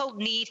 People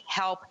need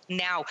help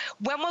now.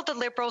 When will the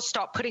Liberals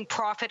stop putting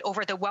profit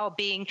over the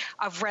well-being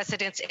of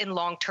residents in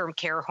long-term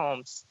care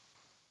homes?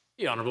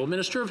 The Honourable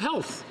Minister of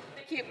Health.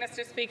 Thank you,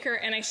 Mr. Speaker,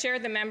 and I share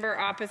the member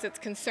opposite's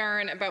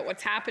concern about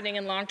what's happening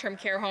in long-term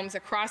care homes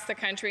across the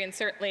country, and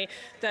certainly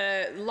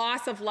the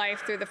loss of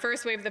life through the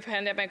first wave of the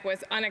pandemic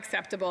was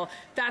unacceptable.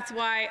 That's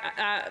why,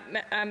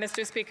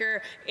 Mr.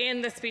 Speaker,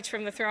 in the speech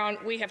from the throne,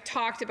 we have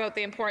talked about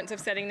the importance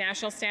of setting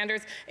national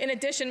standards. In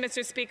addition,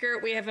 Mr. Speaker,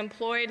 we have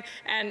employed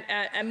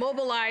and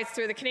mobilized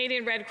through the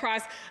Canadian Red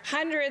Cross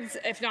hundreds,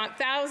 if not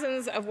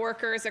thousands, of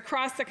workers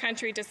across the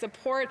country to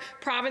support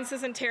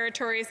provinces and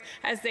territories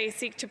as they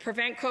seek to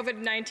prevent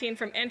COVID-19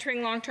 from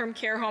entering long-term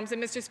care homes.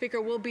 And Mr.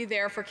 Speaker, we'll be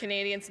there for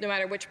Canadians no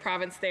matter which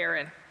province they are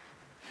in.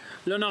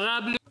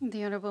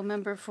 The Honourable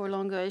Member for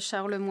Longueuil,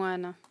 Charles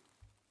Lemoine.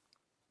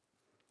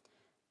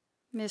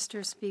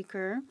 Mr.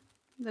 Speaker,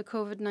 the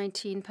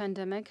COVID-19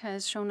 pandemic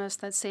has shown us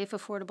that safe,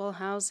 affordable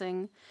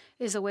housing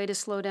is a way to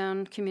slow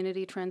down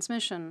community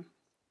transmission.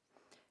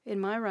 In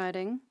my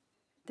riding,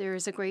 there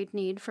is a great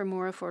need for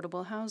more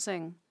affordable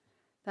housing.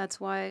 That's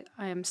why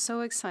I am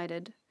so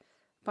excited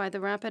by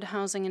the Rapid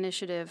Housing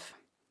Initiative.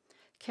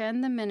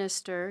 Can the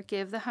Minister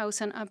give the House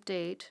an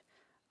update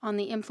on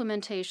the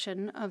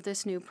implementation of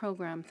this new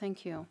program?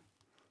 Thank you.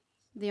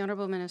 The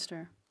Honourable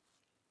Minister.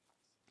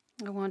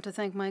 I want to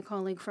thank my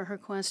colleague for her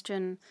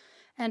question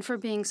and for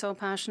being so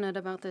passionate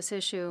about this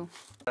issue.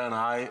 And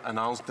I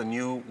announced the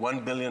new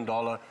 $1 billion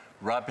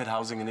Rapid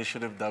Housing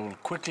Initiative that will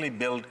quickly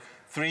build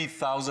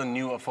 3,000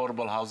 new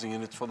affordable housing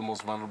units for the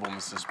most vulnerable,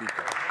 Mr.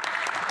 Speaker.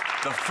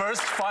 The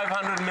first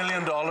 $500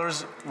 million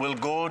will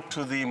go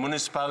to the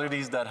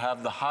municipalities that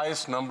have the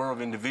highest number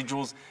of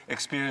individuals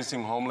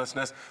experiencing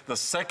homelessness. The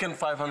second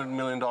 $500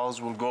 million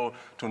will go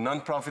to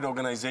nonprofit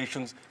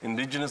organizations,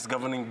 Indigenous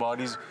governing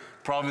bodies,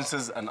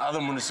 provinces, and other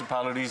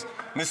municipalities.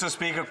 Mr.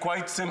 Speaker,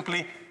 quite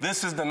simply,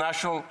 this is the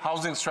National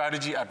Housing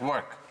Strategy at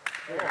work.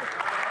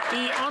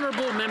 The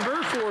Honourable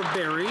Member for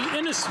Barrie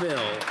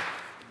Innisfil.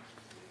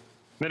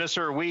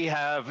 Minister, we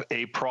have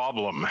a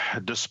problem.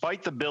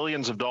 Despite the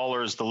billions of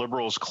dollars the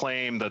Liberals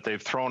claim that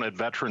they've thrown at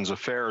Veterans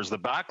Affairs, the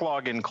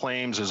backlog in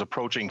claims is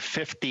approaching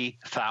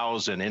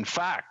 50,000. In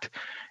fact,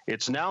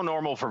 It's now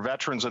normal for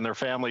veterans and their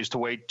families to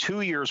wait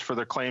 2 years for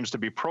their claims to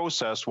be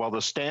processed, while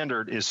the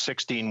standard is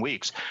 16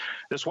 weeks.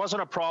 This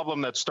wasn't a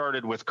problem that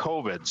started with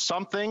COVID.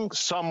 Something,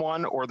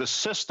 someone, or the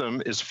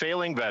system is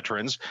failing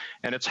veterans,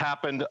 and it's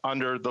happened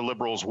under the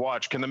Liberals'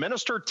 watch. Can the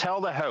minister tell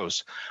the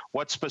House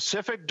what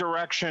specific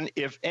direction,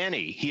 if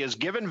any, he has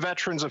given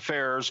Veterans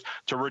Affairs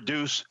to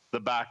reduce the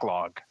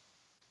backlog?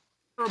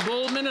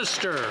 Honourable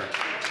Minister.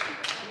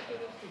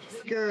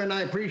 Speaker, and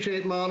I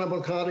appreciate my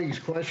honourable colleague's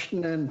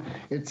question, and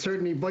it's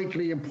certainly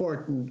vitally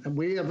important.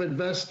 We have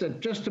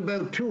invested just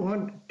about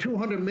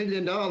 $200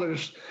 million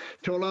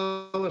to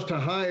allow us to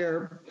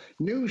hire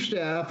new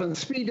staff and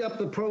speed up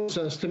the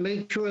process to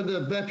make sure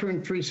that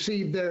veterans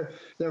receive their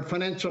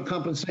financial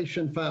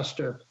compensation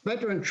faster.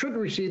 Veterans should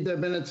receive their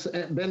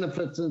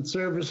benefits and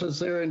services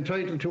they're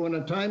entitled to in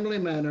a timely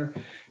manner.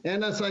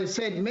 And as I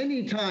said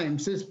many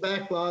times, this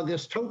backlog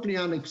is totally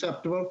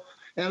unacceptable.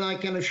 And I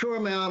can assure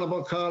my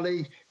honourable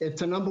colleague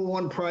it's a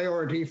 #1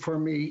 priority for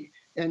me,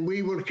 and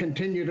we will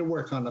continue to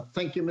work on it.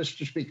 Thank you,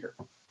 Mr. Speaker.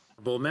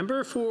 Honourable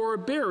Member for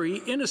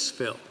Barrie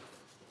Innisfil.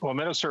 Well,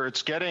 Minister,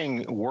 it's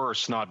getting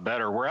worse, not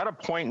better. We're at a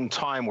point in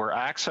time where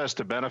access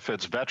to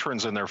benefits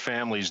veterans and their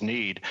families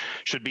need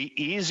should be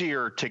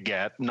easier to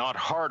get, not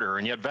harder.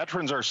 And yet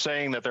veterans are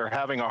saying that they're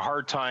having a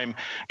hard time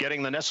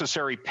getting the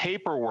necessary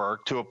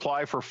paperwork to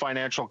apply for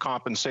financial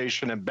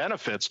compensation and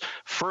benefits,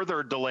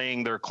 further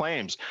delaying their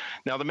claims.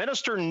 Now, the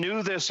minister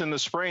knew this in the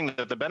spring,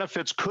 that the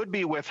benefits could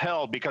be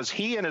withheld because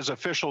he and his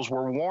officials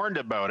were warned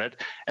about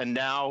it, and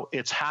now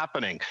it's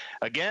happening.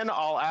 Again,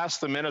 I'll ask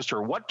the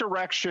minister, what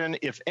direction,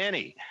 if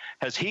any,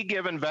 has he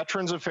given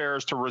Veterans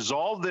Affairs to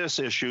resolve this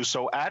issue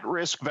so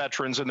at-risk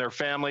veterans and their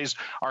families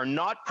are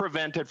not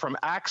prevented from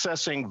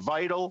accessing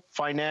vital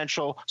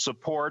financial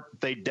support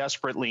they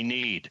desperately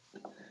need?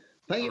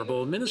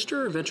 Honourable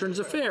Minister of Veterans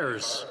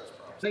Affairs.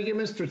 Thank you,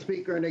 Mr.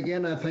 Speaker. And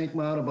again, I thank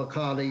my honourable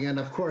colleague. And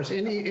of course,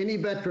 any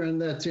veteran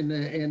that's in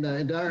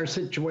a dire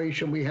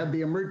situation, we have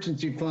the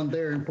emergency fund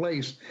there in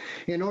place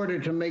in order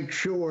to make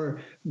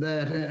sure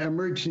that an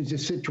emergency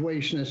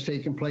situation has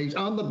taken place.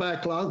 On the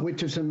backlog,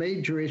 which is a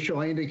major issue,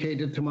 I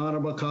indicated to my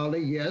honourable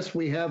colleague, yes,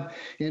 we have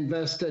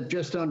invested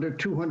just under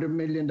 $200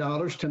 million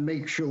to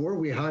make sure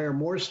we hire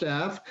more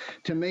staff,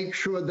 to make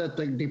sure that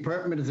the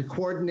department is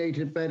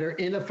coordinated better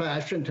in a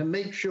fashion, to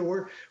make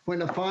sure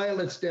when a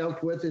file is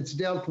dealt with, it's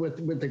dealt with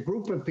a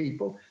group of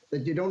people,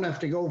 that you don't have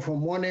to go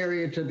from one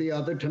area to the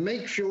other, to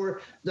make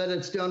sure that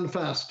it's done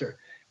faster.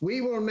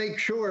 We will make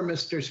sure,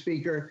 Mr.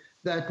 Speaker,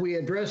 that we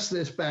address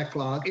this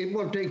backlog. It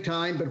will take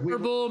time, but we...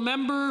 Honourable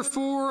Member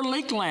for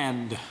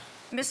Lakeland.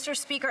 Mr.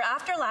 Speaker,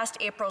 after last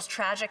April's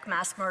tragic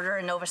mass murder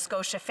in Nova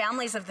Scotia,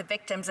 families of the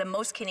victims and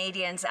most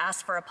Canadians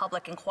asked for a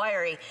public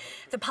inquiry.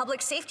 The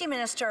Public Safety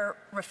Minister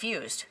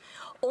refused.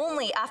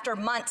 Only after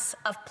months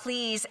of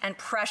pleas and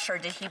pressure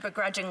did he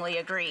begrudgingly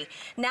agree.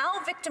 Now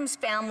victims'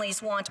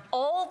 families want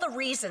all the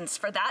reasons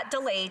for that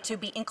delay to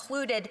be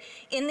included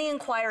in the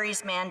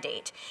inquiry's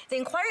mandate. The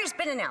inquiry's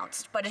been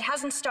announced, but it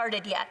hasn't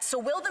started yet. So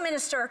will the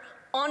minister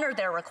honor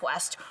their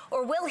request,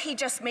 or will he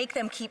just make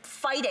them keep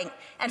fighting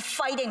and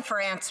fighting for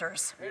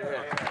answers?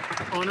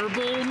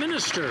 Honourable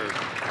Minister.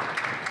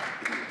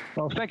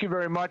 Well, thank you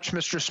very much,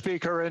 Mr.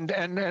 Speaker.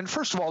 And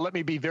first of all, let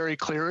me be very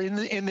clear.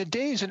 In the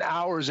days and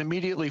hours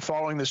immediately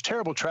following this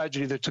terrible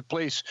tragedy that took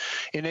place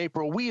in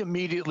April, we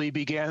immediately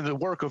began the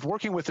work of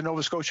working with the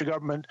Nova Scotia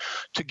government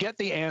to get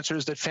the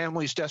answers that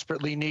families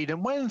desperately need.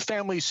 And when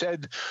families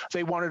said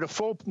they wanted a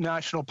full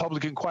national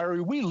public inquiry,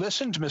 we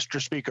listened,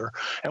 Mr. Speaker,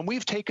 and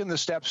we've taken the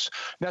steps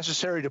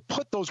necessary to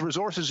put those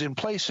resources in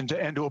place and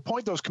to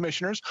appoint those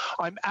commissioners.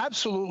 I'm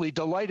absolutely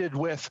delighted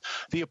with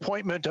the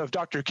appointment of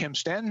Dr. Kim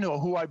Stanton,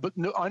 who I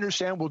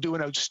understand will do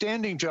an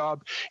outstanding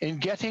job in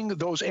getting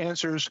those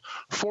answers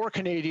for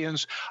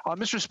Canadians.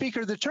 Mr.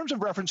 Speaker, the terms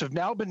of reference have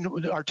now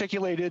been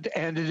articulated,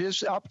 and it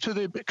is up to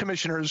the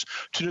commissioners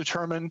to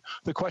determine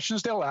the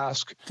questions they'll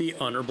ask. The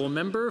Honourable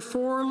Member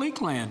for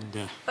Lakeland.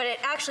 But it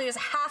actually is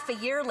half a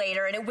year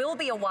later, and it will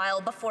be a while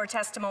before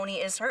testimony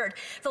is heard.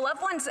 The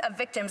loved ones of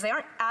victims, they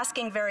aren't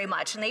asking very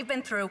much, and they've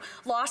been through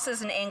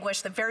losses and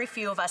anguish that very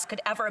few of us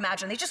could ever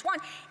imagine. They just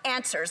want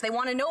answers. They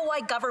want to know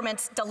why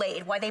governments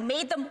delayed, why they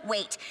made them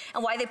wait,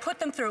 and why they put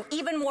them through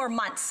even more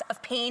months of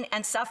pain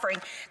and suffering.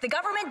 The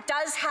government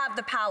does have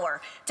the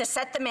power to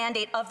set the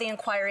mandate of the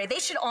inquiry. They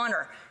should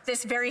honor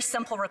this very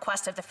simple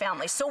request of the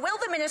family. So will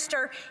the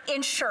minister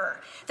ensure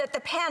that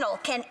the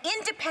panel can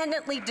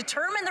independently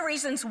determine the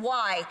reasons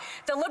why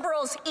the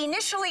Liberals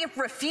initially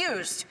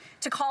refused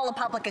to call a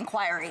public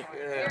inquiry?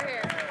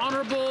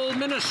 Honourable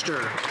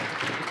Minister.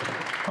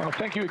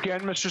 Thank you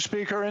again, Mr.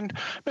 Speaker. And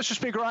Mr.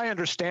 Speaker, I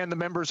understand the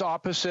member's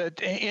opposite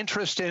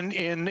interest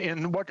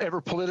in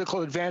whatever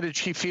political advantage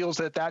he feels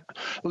that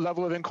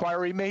level of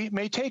inquiry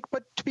may take.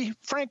 But to be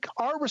frank,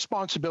 our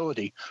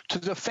responsibility to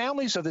the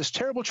families of this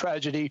terrible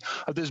tragedy,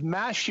 of this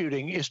mass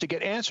shooting, is to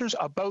get answers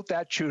about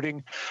that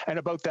shooting and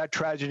about that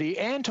tragedy,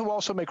 and to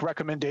also make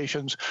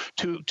recommendations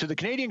to the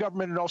Canadian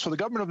government and also the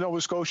government of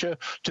Nova Scotia,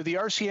 to the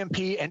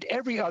RCMP and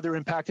every other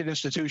impacted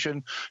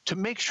institution to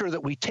make sure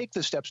that we take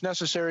the steps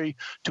necessary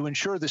to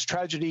ensure ensure this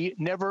tragedy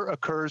never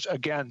occurs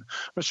again.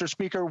 Mr.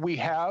 Speaker, we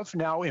have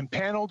now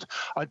impaneled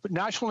a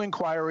national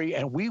inquiry,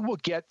 and we will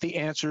get the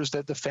answers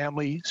that the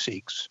family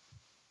seeks.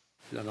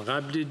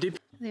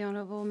 The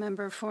Honourable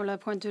Member for La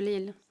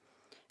Pointe-de-Lille.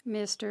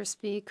 Mr.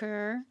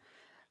 Speaker,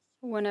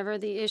 whenever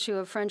the issue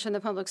of French in the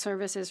public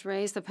service is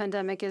raised, the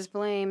pandemic is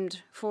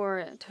blamed for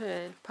it.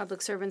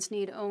 Public servants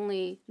need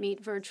only meet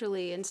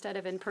virtually instead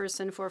of in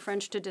person for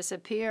French to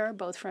disappear,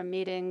 both from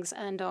meetings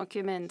and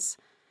documents.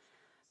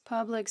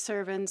 Public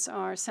servants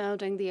are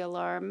sounding the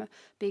alarm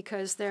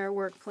because their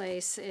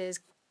workplace is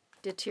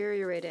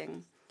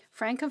deteriorating.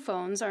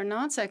 Francophones are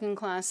not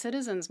second-class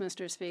citizens,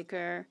 Mr.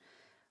 Speaker.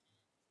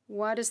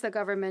 What is the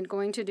government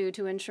going to do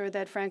to ensure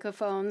that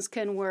Francophones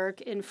can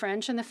work in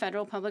French in the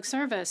federal public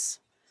service?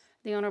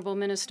 The Honourable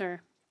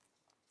Minister.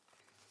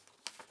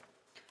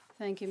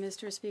 Thank you,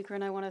 Mr. Speaker,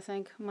 and I want to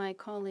thank my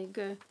colleague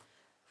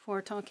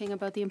for talking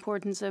about the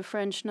importance of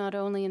French not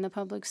only in the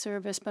public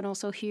service but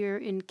also here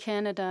in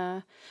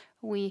Canada.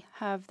 We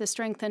have the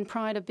strength and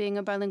pride of being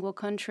a bilingual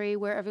country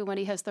where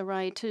everybody has the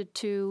right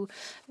to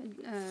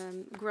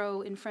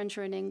grow in French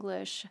or in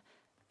English,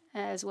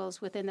 as well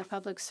as within the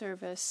public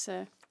service.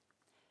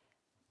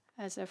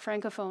 As a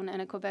Francophone and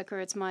a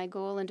Quebecer, it's my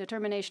goal and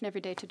determination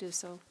every day to do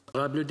so.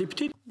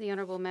 The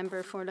Honourable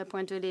Member for La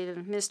Pointe-de-Lille.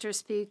 Mr.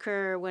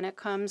 Speaker, when it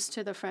comes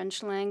to the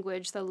French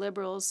language, the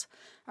Liberals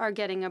are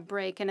getting a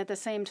break, and at the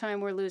same time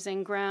we're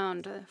losing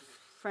ground.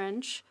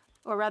 French,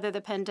 or rather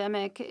the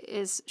pandemic,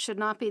 should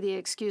not be the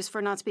excuse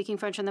for not speaking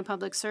French in the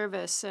public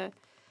service.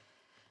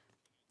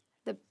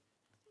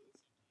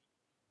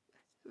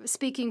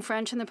 Speaking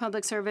French in the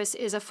public service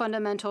is a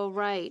fundamental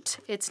right.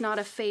 It's not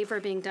a favor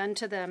being done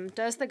to them.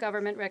 Does the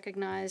government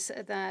recognize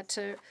that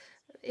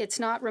it's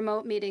not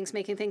remote meetings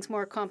making things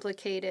more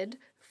complicated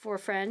for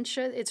French?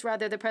 It's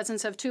rather the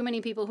presence of too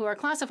many people who are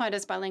classified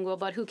as bilingual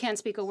but who can't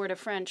speak a word of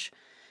French.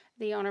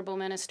 The Honourable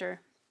Minister.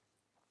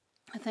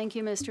 Thank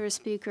you, Mr.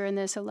 Speaker, and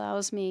this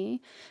allows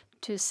me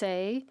to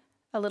say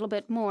a little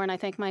bit more, and I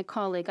thank my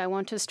colleague. I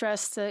want to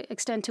stress the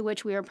extent to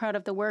which we are proud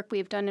of the work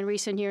we've done in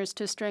recent years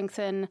to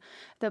strengthen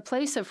the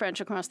place of French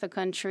across the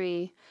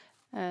country.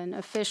 An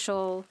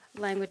official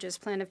languages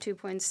plan of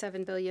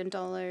 $2.7 billion,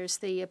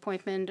 the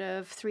appointment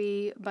of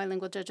 3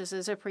 bilingual judges to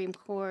the Supreme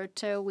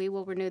Court. We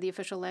will renew the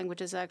Official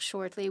Languages Act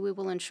shortly. We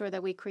will ensure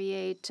that we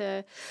create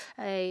a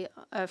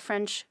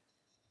French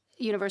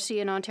university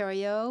in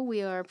Ontario.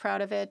 We are proud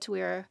of it.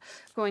 We are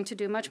going to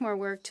do much more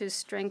work to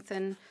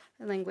strengthen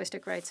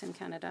linguistic rights in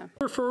Canada.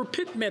 For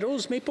Pitt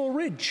Meadows, Maple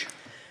Ridge.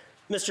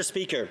 Mr.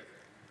 Speaker,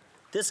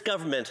 this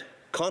government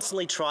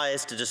constantly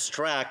tries to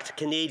distract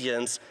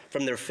Canadians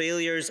from their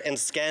failures and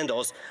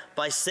scandals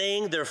by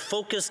saying they're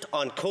focused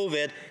on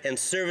COVID and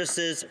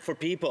services for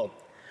people.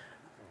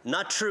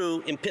 Not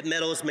true in Pitt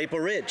Meadows, Maple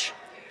Ridge.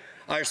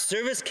 Our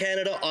Service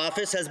Canada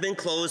office has been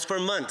closed for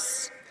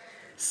months.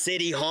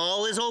 City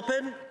Hall is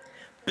open.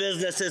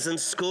 Businesses and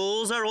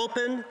schools are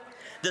open.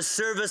 The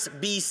Service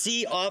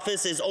BC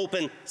office is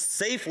open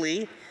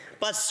safely,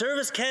 but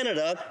Service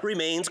Canada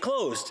remains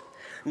closed.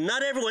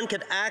 Not everyone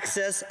can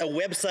access a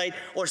website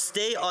or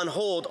stay on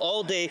hold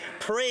all day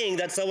praying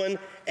that someone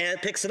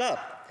picks it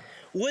up.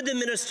 Would the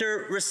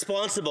minister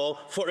responsible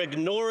for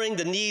ignoring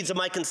the needs of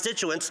my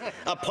constituents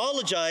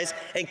apologize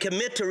and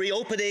commit to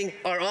reopening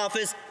our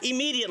office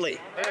immediately?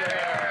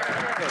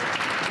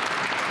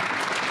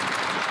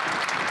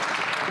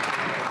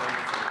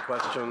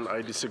 Question.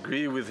 I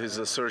disagree with his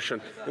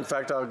assertion. In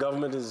fact, our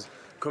government is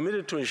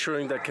committed to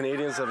ensuring that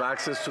Canadians have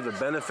access to the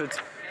benefits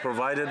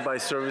provided by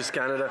Service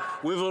Canada.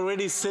 We've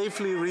already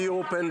safely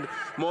reopened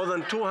more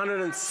than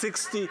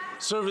 260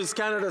 Service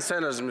Canada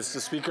centres, Mr.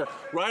 Speaker,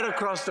 right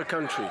across the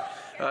country.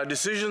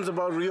 Decisions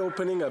about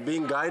reopening are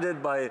being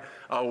guided by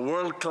our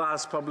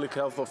world-class public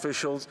health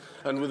officials,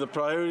 and with the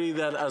priority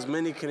that as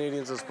many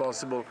Canadians as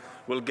possible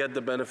will get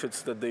the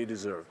benefits that they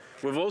deserve.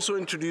 We've also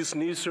introduced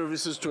new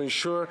services to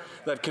ensure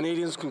that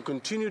Canadians can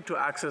continue to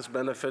access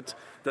benefits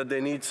that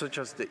they need, such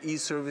as the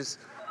eService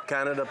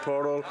Canada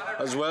portal,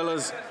 as well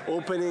as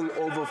opening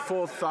over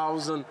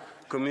 4,000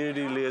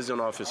 community liaison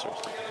officers.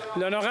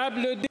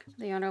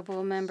 The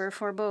Honourable Member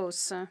for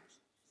Beauce.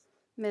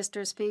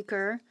 Mr.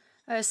 Speaker,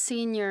 a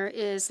senior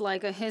is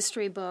like a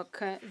history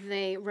book.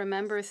 They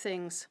remember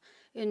things.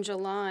 In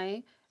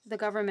July, the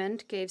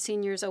government gave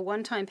seniors a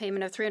one-time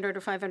payment of $300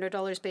 or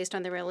 $500 based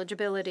on their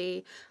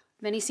eligibility.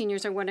 Many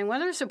seniors are wondering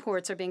what other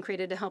supports are being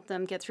created to help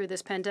them get through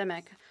this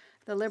pandemic.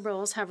 The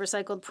Liberals have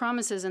recycled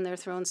promises in their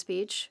throne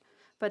speech,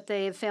 but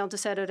they have failed to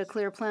set out a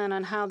clear plan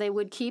on how they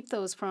would keep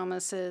those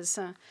promises.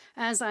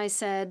 As I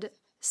said,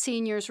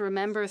 seniors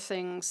remember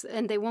things,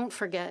 and they won't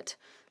forget.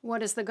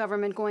 What is the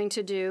government going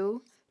to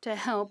do to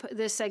help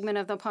this segment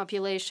of the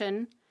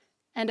population?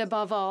 And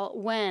above all,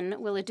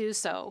 when will it do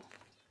so?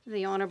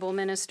 The Honourable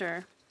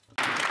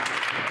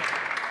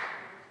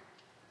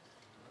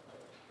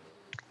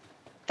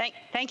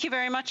Thank Thank you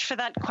very much for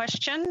that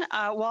question.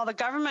 While the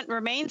government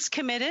remains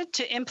committed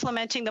to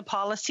implementing the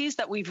policies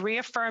that we've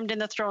reaffirmed in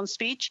the throne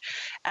speech,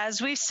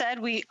 as we've said,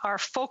 we are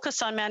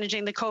focused on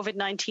managing the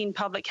COVID-19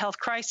 public health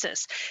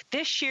crisis.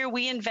 This year,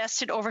 we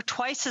invested over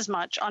twice as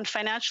much on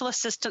financial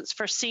assistance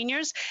for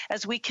seniors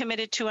as we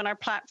committed to in our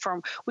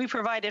platform. We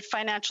provided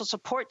financial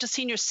support to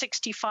seniors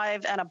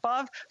 65 and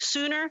above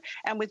sooner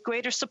and with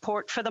greater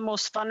support for the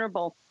most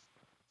vulnerable.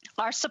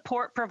 Our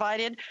support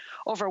provided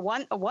over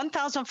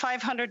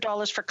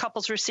 $1,500 for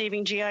couples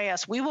receiving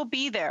GIS. We will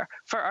be there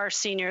for our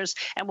seniors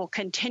and will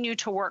continue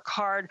to work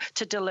hard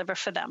to deliver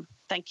for them.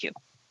 Thank you.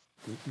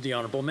 The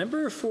Honourable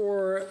Member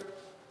for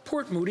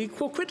Port Moody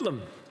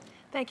Coquitlam.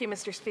 Thank you,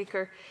 Mr.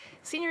 Speaker.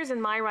 Seniors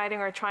in my riding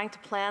are trying to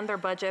plan their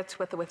budgets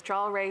with the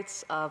withdrawal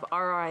rates of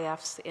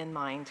RRIFs in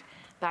mind.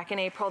 Back in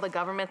April, the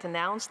government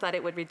announced that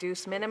it would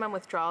reduce minimum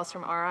withdrawals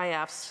from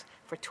RRIFs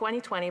for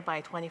 2020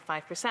 by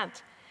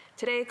 25%.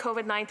 Today,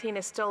 COVID-19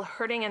 is still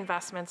hurting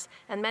investments,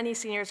 and many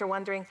seniors are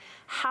wondering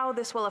how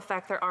this will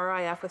affect their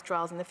RRIF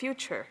withdrawals in the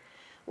future.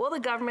 Will the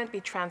government be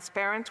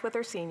transparent with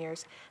their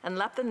seniors and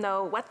let them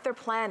know what their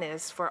plan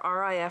is for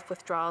RRIF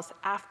withdrawals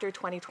after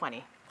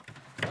 2020?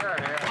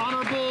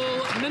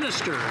 Honourable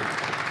Minister.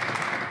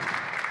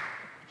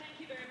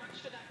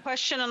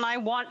 Question, and I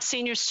want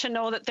seniors to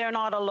know that they're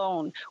not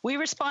alone. We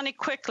responded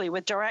quickly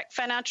with direct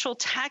financial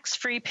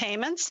tax-free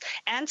payments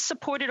and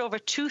supported over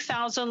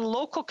 2,000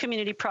 local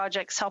community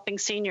projects helping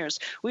seniors.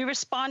 We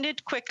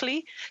responded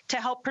quickly to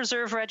help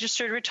preserve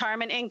registered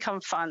retirement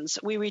income funds.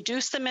 We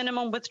reduced the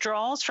minimum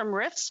withdrawals from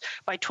RRIFs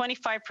by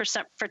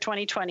 25% for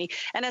 2020.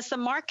 And as the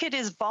market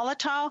is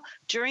volatile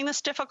during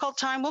this difficult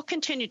time, we'll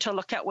continue to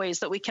look at ways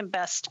that we can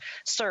best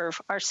serve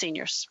our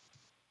seniors.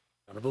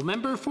 Honourable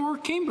Member for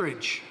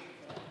Cambridge.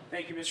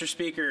 Thank you, Mr.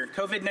 Speaker.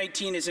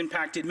 COVID-19 has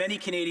impacted many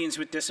Canadians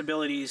with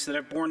disabilities that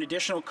have borne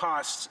additional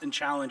costs and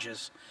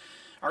challenges.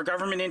 Our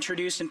government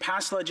introduced and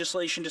passed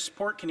legislation to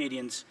support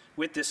Canadians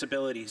with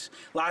disabilities.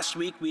 Last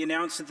week, we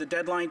announced that the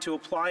deadline to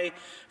apply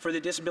for the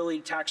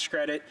disability tax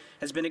credit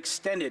has been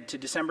extended to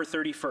December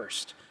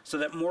 31st so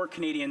that more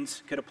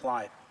Canadians could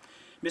apply.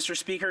 Mr.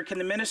 Speaker, can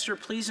the Minister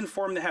please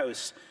inform the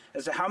House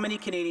as to how many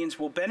Canadians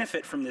will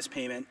benefit from this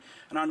payment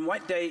and on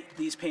what date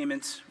these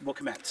payments will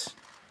commence?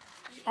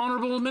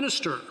 Honourable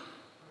Minister.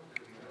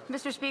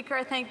 Mr. Speaker,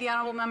 I thank the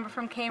Honourable Member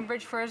from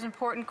Cambridge for his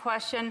important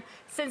question.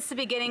 Since the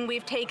beginning,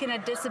 we've taken a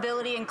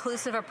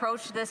disability-inclusive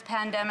approach to this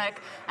pandemic,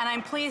 and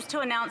I'm pleased to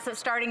announce that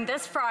starting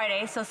this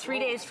Friday, so 3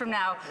 days from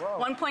now,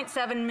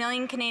 1.7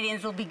 million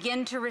Canadians will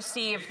begin to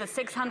receive the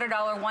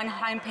 $600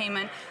 one-time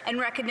payment in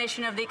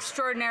recognition of the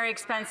extraordinary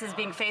expenses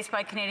being faced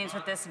by Canadians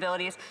with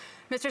disabilities.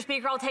 Mr.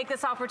 Speaker, I'll take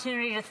this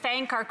opportunity to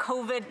thank our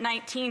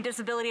COVID-19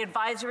 Disability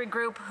Advisory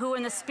Group, who,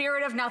 in the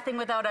spirit of nothing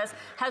without us,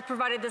 has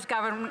provided this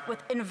government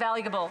with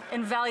invaluable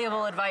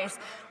advice.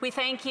 We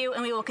thank you,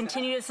 and we will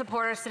continue to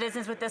support our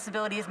citizens with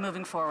disabilities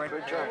moving forward.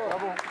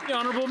 The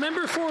Honourable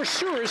Member for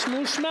Souris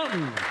Moose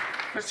Mountain.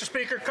 Mr.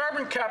 Speaker,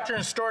 carbon capture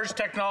and storage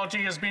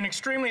technology has been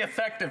extremely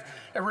effective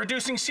at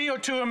reducing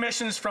CO2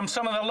 emissions from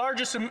some of the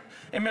largest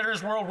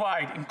emitters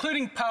worldwide,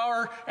 including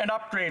power and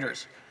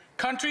upgraders.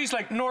 Countries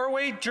like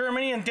Norway,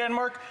 Germany, and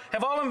Denmark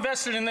have all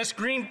invested in this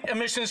green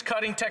emissions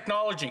cutting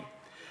technology.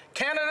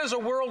 Canada is a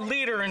world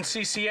leader in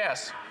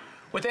CCS.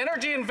 With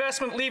energy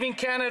investment leaving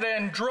Canada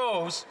in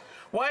droves,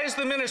 why is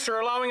the Minister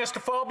allowing us to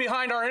fall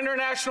behind our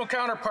international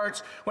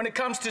counterparts when it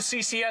comes to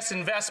CCS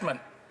investment?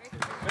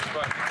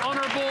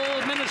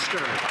 Honourable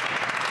Minister.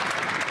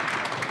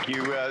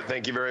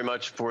 Thank you very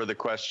much for the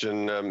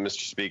question,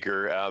 Mr.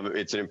 Speaker.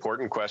 It's an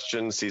important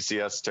question.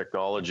 CCS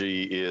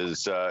technology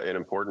is an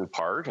important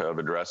part of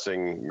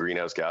addressing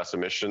greenhouse gas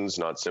emissions,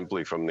 not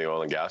simply from the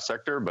oil and gas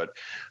sector, but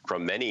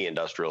from many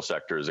industrial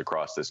sectors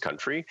across this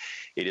country.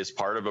 It is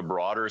part of a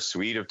broader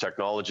suite of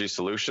technology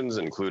solutions,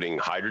 including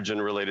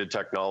hydrogen-related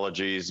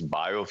technologies,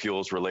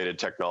 biofuels-related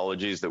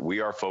technologies that we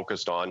are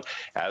focused on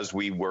as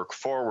we work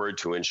forward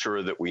to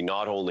ensure that we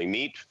not only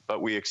meet,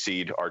 but we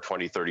exceed our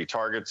 2030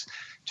 targets,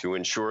 to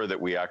ensure that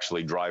we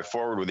actually drive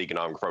forward with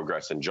economic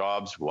progress and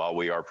jobs while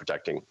we are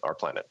protecting our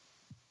planet.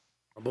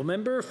 Honourable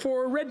Member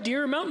for Red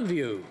Deer Mountain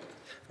View.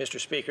 Mr.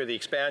 Speaker, the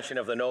expansion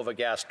of the Nova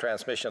Gas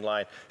transmission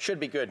line should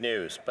be good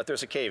news, but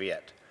there's a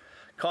caveat.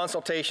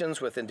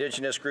 Consultations with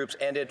Indigenous groups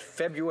ended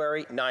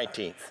February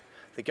 19th.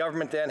 The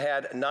government then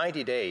had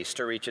 90 days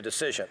to reach a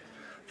decision.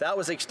 That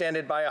was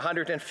extended by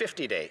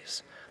 150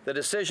 days. The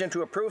decision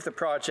to approve the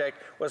project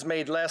was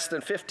made less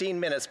than 15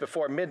 minutes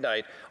before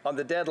midnight on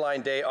the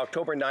deadline day,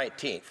 October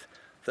 19th.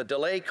 The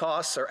delay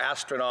costs are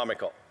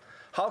astronomical.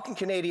 How can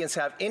Canadians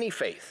have any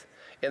faith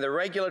in the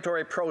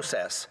regulatory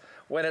process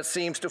when it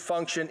seems to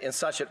function in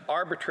such an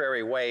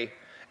arbitrary way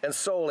and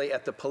solely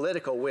at the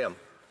political whim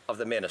of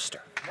the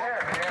Minister?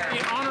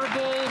 The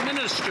Honourable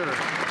Minister.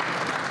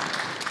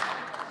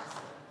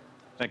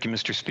 Thank you,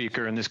 Mr.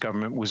 Speaker. And this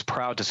government was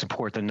proud to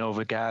support the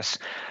Nova Gas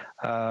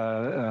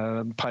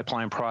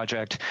pipeline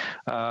project.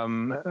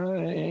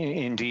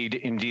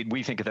 Indeed,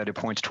 we think that it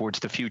points towards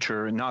the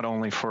future, not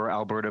only for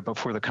Alberta, but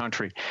for the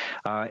country,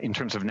 in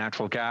terms of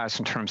natural gas,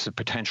 in terms of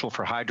potential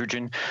for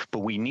hydrogen. But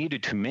we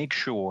needed to make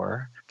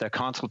sure that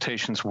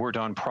consultations were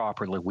done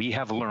properly. We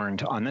have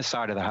learned on this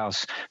side of the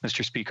House,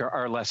 Mr. Speaker,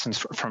 our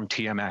lessons from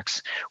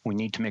TMX. We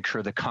need to make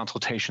sure that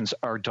consultations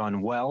are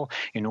done well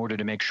in order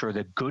to make sure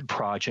that good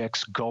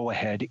projects go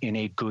ahead in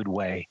a good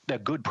way,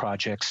 that good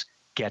projects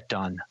get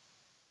done.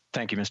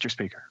 Thank you, Mr.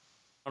 Speaker.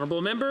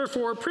 Honourable Member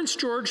for Prince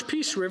George,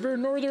 Peace River,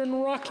 Northern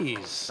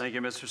Rockies. Thank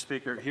you, Mr.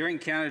 Speaker. Here in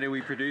Canada,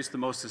 we produce the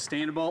most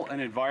sustainable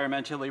and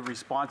environmentally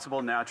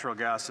responsible natural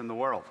gas in the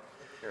world.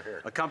 Hear,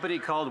 hear. A company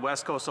called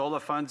West Coast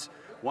Olefins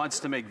wants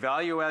to make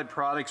value-add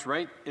products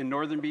right in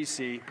Northern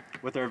BC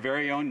with our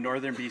very own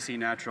Northern BC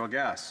natural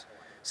gas.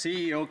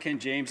 CEO Ken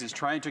James is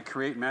trying to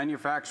create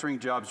manufacturing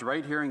jobs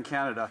right here in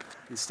Canada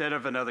instead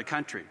of another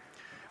country.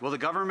 Will the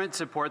government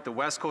support the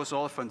West Coast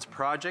Olefins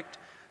project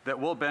that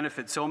will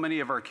benefit so many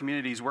of our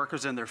community's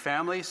workers and their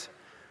families,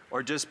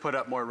 or just put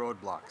up more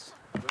roadblocks?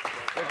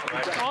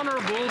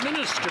 Honourable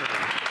Minister.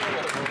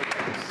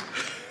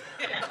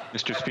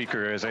 Mr.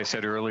 Speaker, as I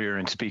said earlier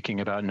in speaking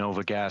about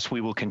Nova Gas,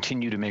 we will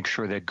continue to make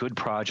sure that good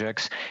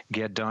projects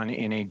get done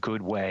in a good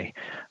way.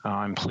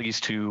 I'm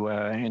pleased to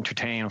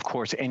entertain, of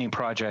course, any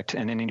project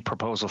and any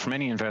proposal from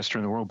any investor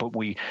in the world, but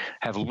we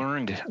have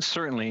learned,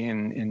 certainly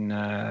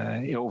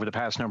over the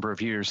past number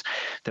of years,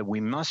 that we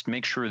must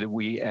make sure that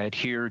we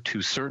adhere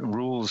to certain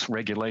rules,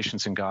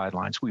 regulations, and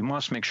guidelines. We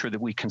must make sure that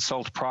we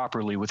consult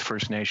properly with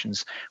First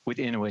Nations, with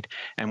Inuit,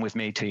 and with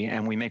Métis,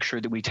 and we make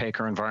sure that we take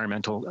our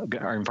environmental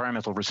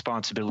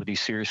responsibility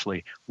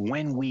seriously.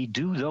 When we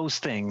do those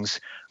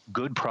things,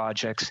 good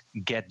projects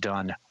get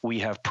done. We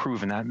have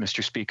proven that,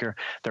 Mr. Speaker.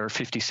 There are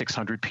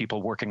 5,600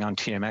 people working on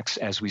TMX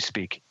as we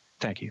speak.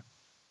 Thank you.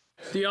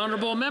 The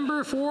Honourable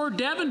Member for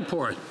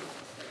Davenport.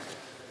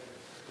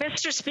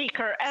 Mr.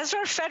 Speaker, as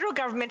our federal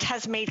government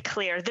has made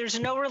clear, there's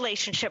no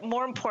relationship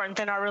more important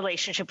than our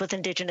relationship with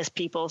Indigenous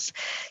peoples.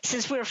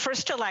 Since we were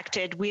first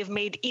elected, we have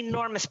made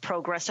enormous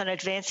progress on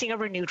advancing a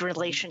renewed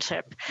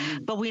relationship,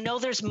 but we know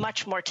there's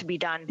much more to be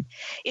done.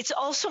 It's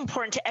also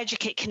important to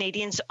educate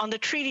Canadians on the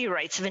treaty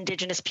rights of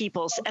Indigenous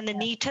peoples and the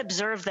need to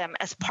observe them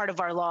as part of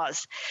our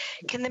laws.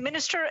 Can the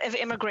Minister of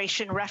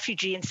Immigration,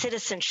 Refugee and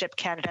Citizenship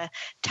Canada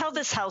tell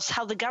this House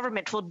how the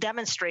government will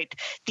demonstrate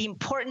the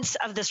importance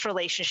of this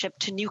relationship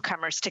to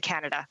newcomers to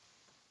Canada?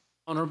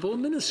 Honourable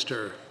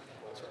Minister.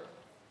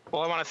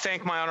 Well, I want to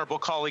thank my honourable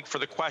colleague for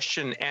the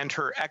question and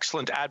her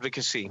excellent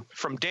advocacy.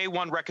 From day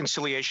one,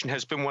 reconciliation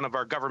has been one of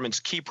our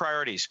government's key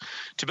priorities.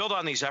 To build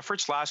on these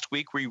efforts, last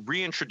week we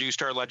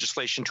reintroduced our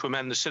legislation to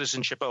amend the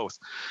Citizenship Oath.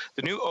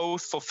 The new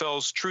oath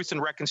fulfills Truth and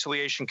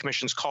Reconciliation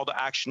Commission's Call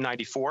to Action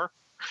 94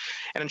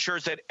 and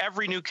ensures that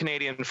every new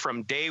Canadian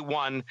from day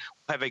one will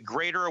have a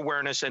greater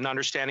awareness and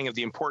understanding of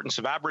the importance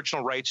of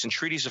Aboriginal rights and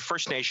treaties of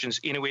First Nations,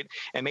 Inuit,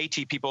 and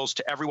Métis peoples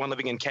to everyone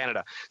living in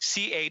Canada.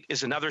 C8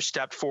 is another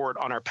step forward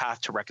on our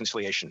path to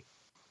reconciliation.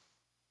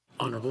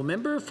 Honourable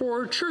Member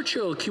for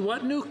Churchill,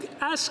 Kiiwetinoong,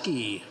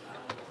 Aski.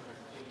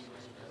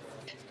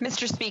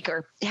 Mr.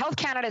 Speaker, Health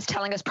Canada is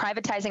telling us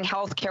privatizing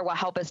healthcare will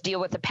help us deal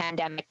with the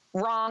pandemic.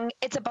 Wrong.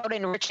 It's about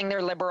enriching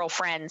their Liberal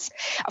friends.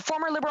 A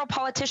former Liberal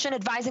politician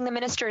advising the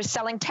minister is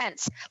selling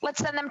tents. Let's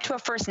send them to a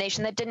First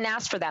Nation that didn't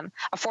ask for them.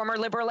 A former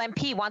Liberal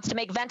MP wants to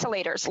make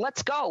ventilators.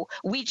 Let's go.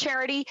 We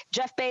Charity,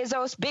 Jeff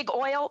Bezos, Big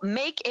Oil,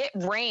 make it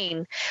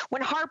rain.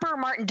 When Harper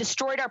Martin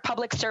destroyed our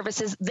public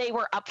services, they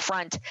were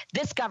upfront.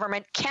 This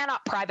government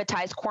cannot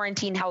privatize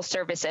quarantine health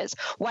services.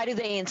 Why do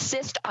they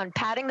insist on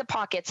padding the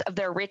pockets of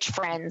their rich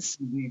friends?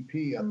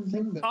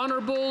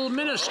 Honourable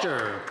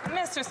Minister.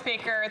 Mr.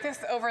 Speaker,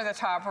 this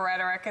over-the-top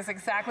rhetoric is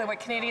exactly what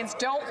Canadians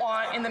don't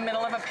want in the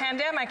middle of a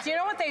pandemic. You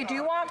know what they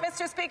do want,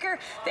 Mr. Speaker?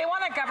 They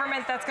want a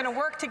government that's going to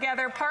work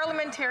together,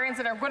 parliamentarians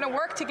that are going to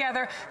work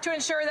together to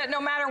ensure that no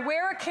matter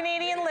where a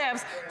Canadian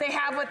lives, they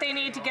have what they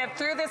need to get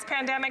through this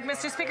pandemic.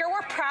 Mr. Speaker,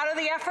 we're proud of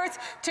the efforts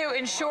to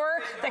ensure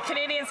that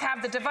Canadians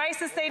have the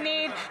devices they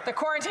need, the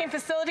quarantine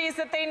facilities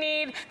that they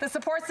need, the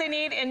supports they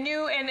need, and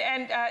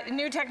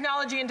new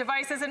technology and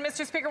devices. And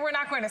Mr. Speaker, we're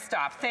not going to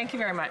stop. Thank you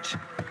very much.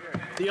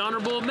 The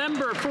Honourable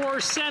Member for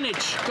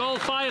Saanich,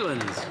 Gulf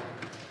Islands.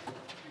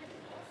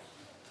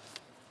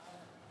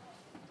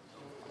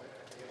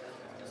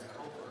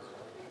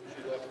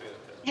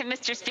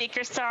 Mr.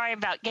 Speaker, sorry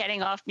about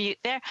getting off mute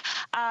there.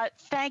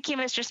 Thank you,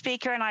 Mr.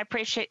 Speaker, and I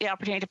appreciate the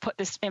opportunity to put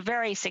this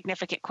very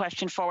significant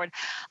question forward.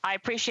 I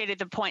appreciated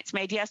the points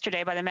made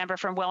yesterday by the member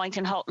from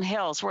Wellington-Halton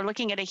Hills. We're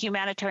looking at a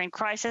humanitarian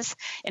crisis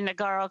in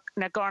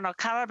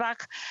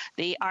Nagorno-Karabakh.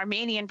 The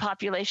Armenian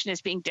population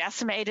is being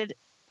decimated.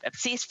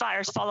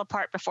 Ceasefires fall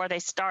apart before they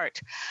start.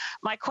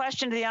 My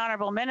question to the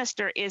Honourable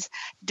Minister is,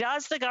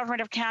 does the Government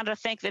of Canada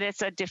think that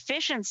it's a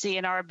deficiency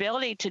in our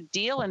ability to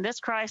deal in this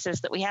crisis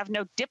that we have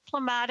no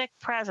diplomatic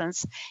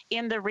presence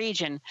in the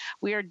region?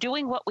 We are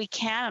doing what we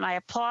can, and I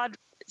applaud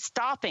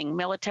stopping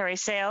military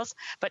sales,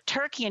 but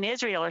Turkey and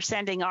Israel are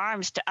sending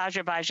arms to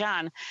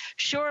Azerbaijan.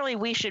 Surely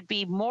we should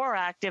be more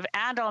active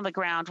and on the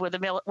ground with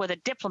a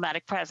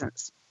diplomatic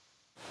presence.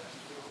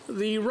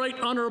 The Right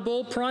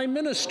Honourable Prime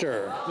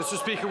Minister. Mr.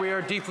 Speaker, we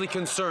are deeply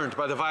concerned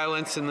by the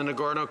violence in the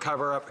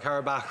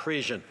Nagorno-Karabakh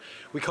region.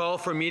 We call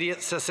for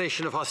immediate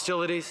cessation of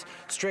hostilities,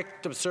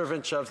 strict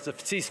observance of the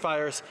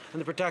ceasefires, and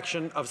the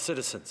protection of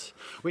citizens.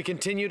 We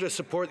continue to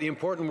support the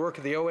important work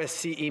of the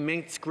OSCE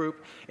Minsk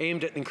Group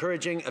aimed at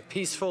encouraging a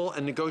peaceful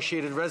and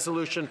negotiated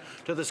resolution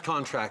to this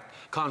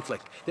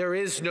conflict. There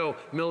is no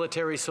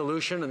military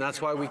solution, and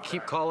that's why we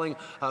keep calling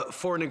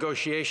for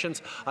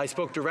negotiations. I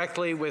spoke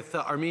directly with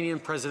Armenian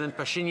President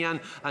Pashinyan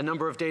a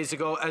number of days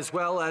ago, as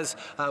well as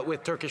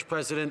with Turkish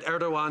President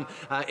Erdogan,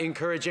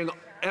 encouraging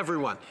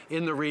everyone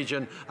in the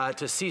region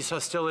to cease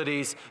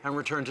hostilities and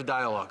return to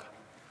dialogue.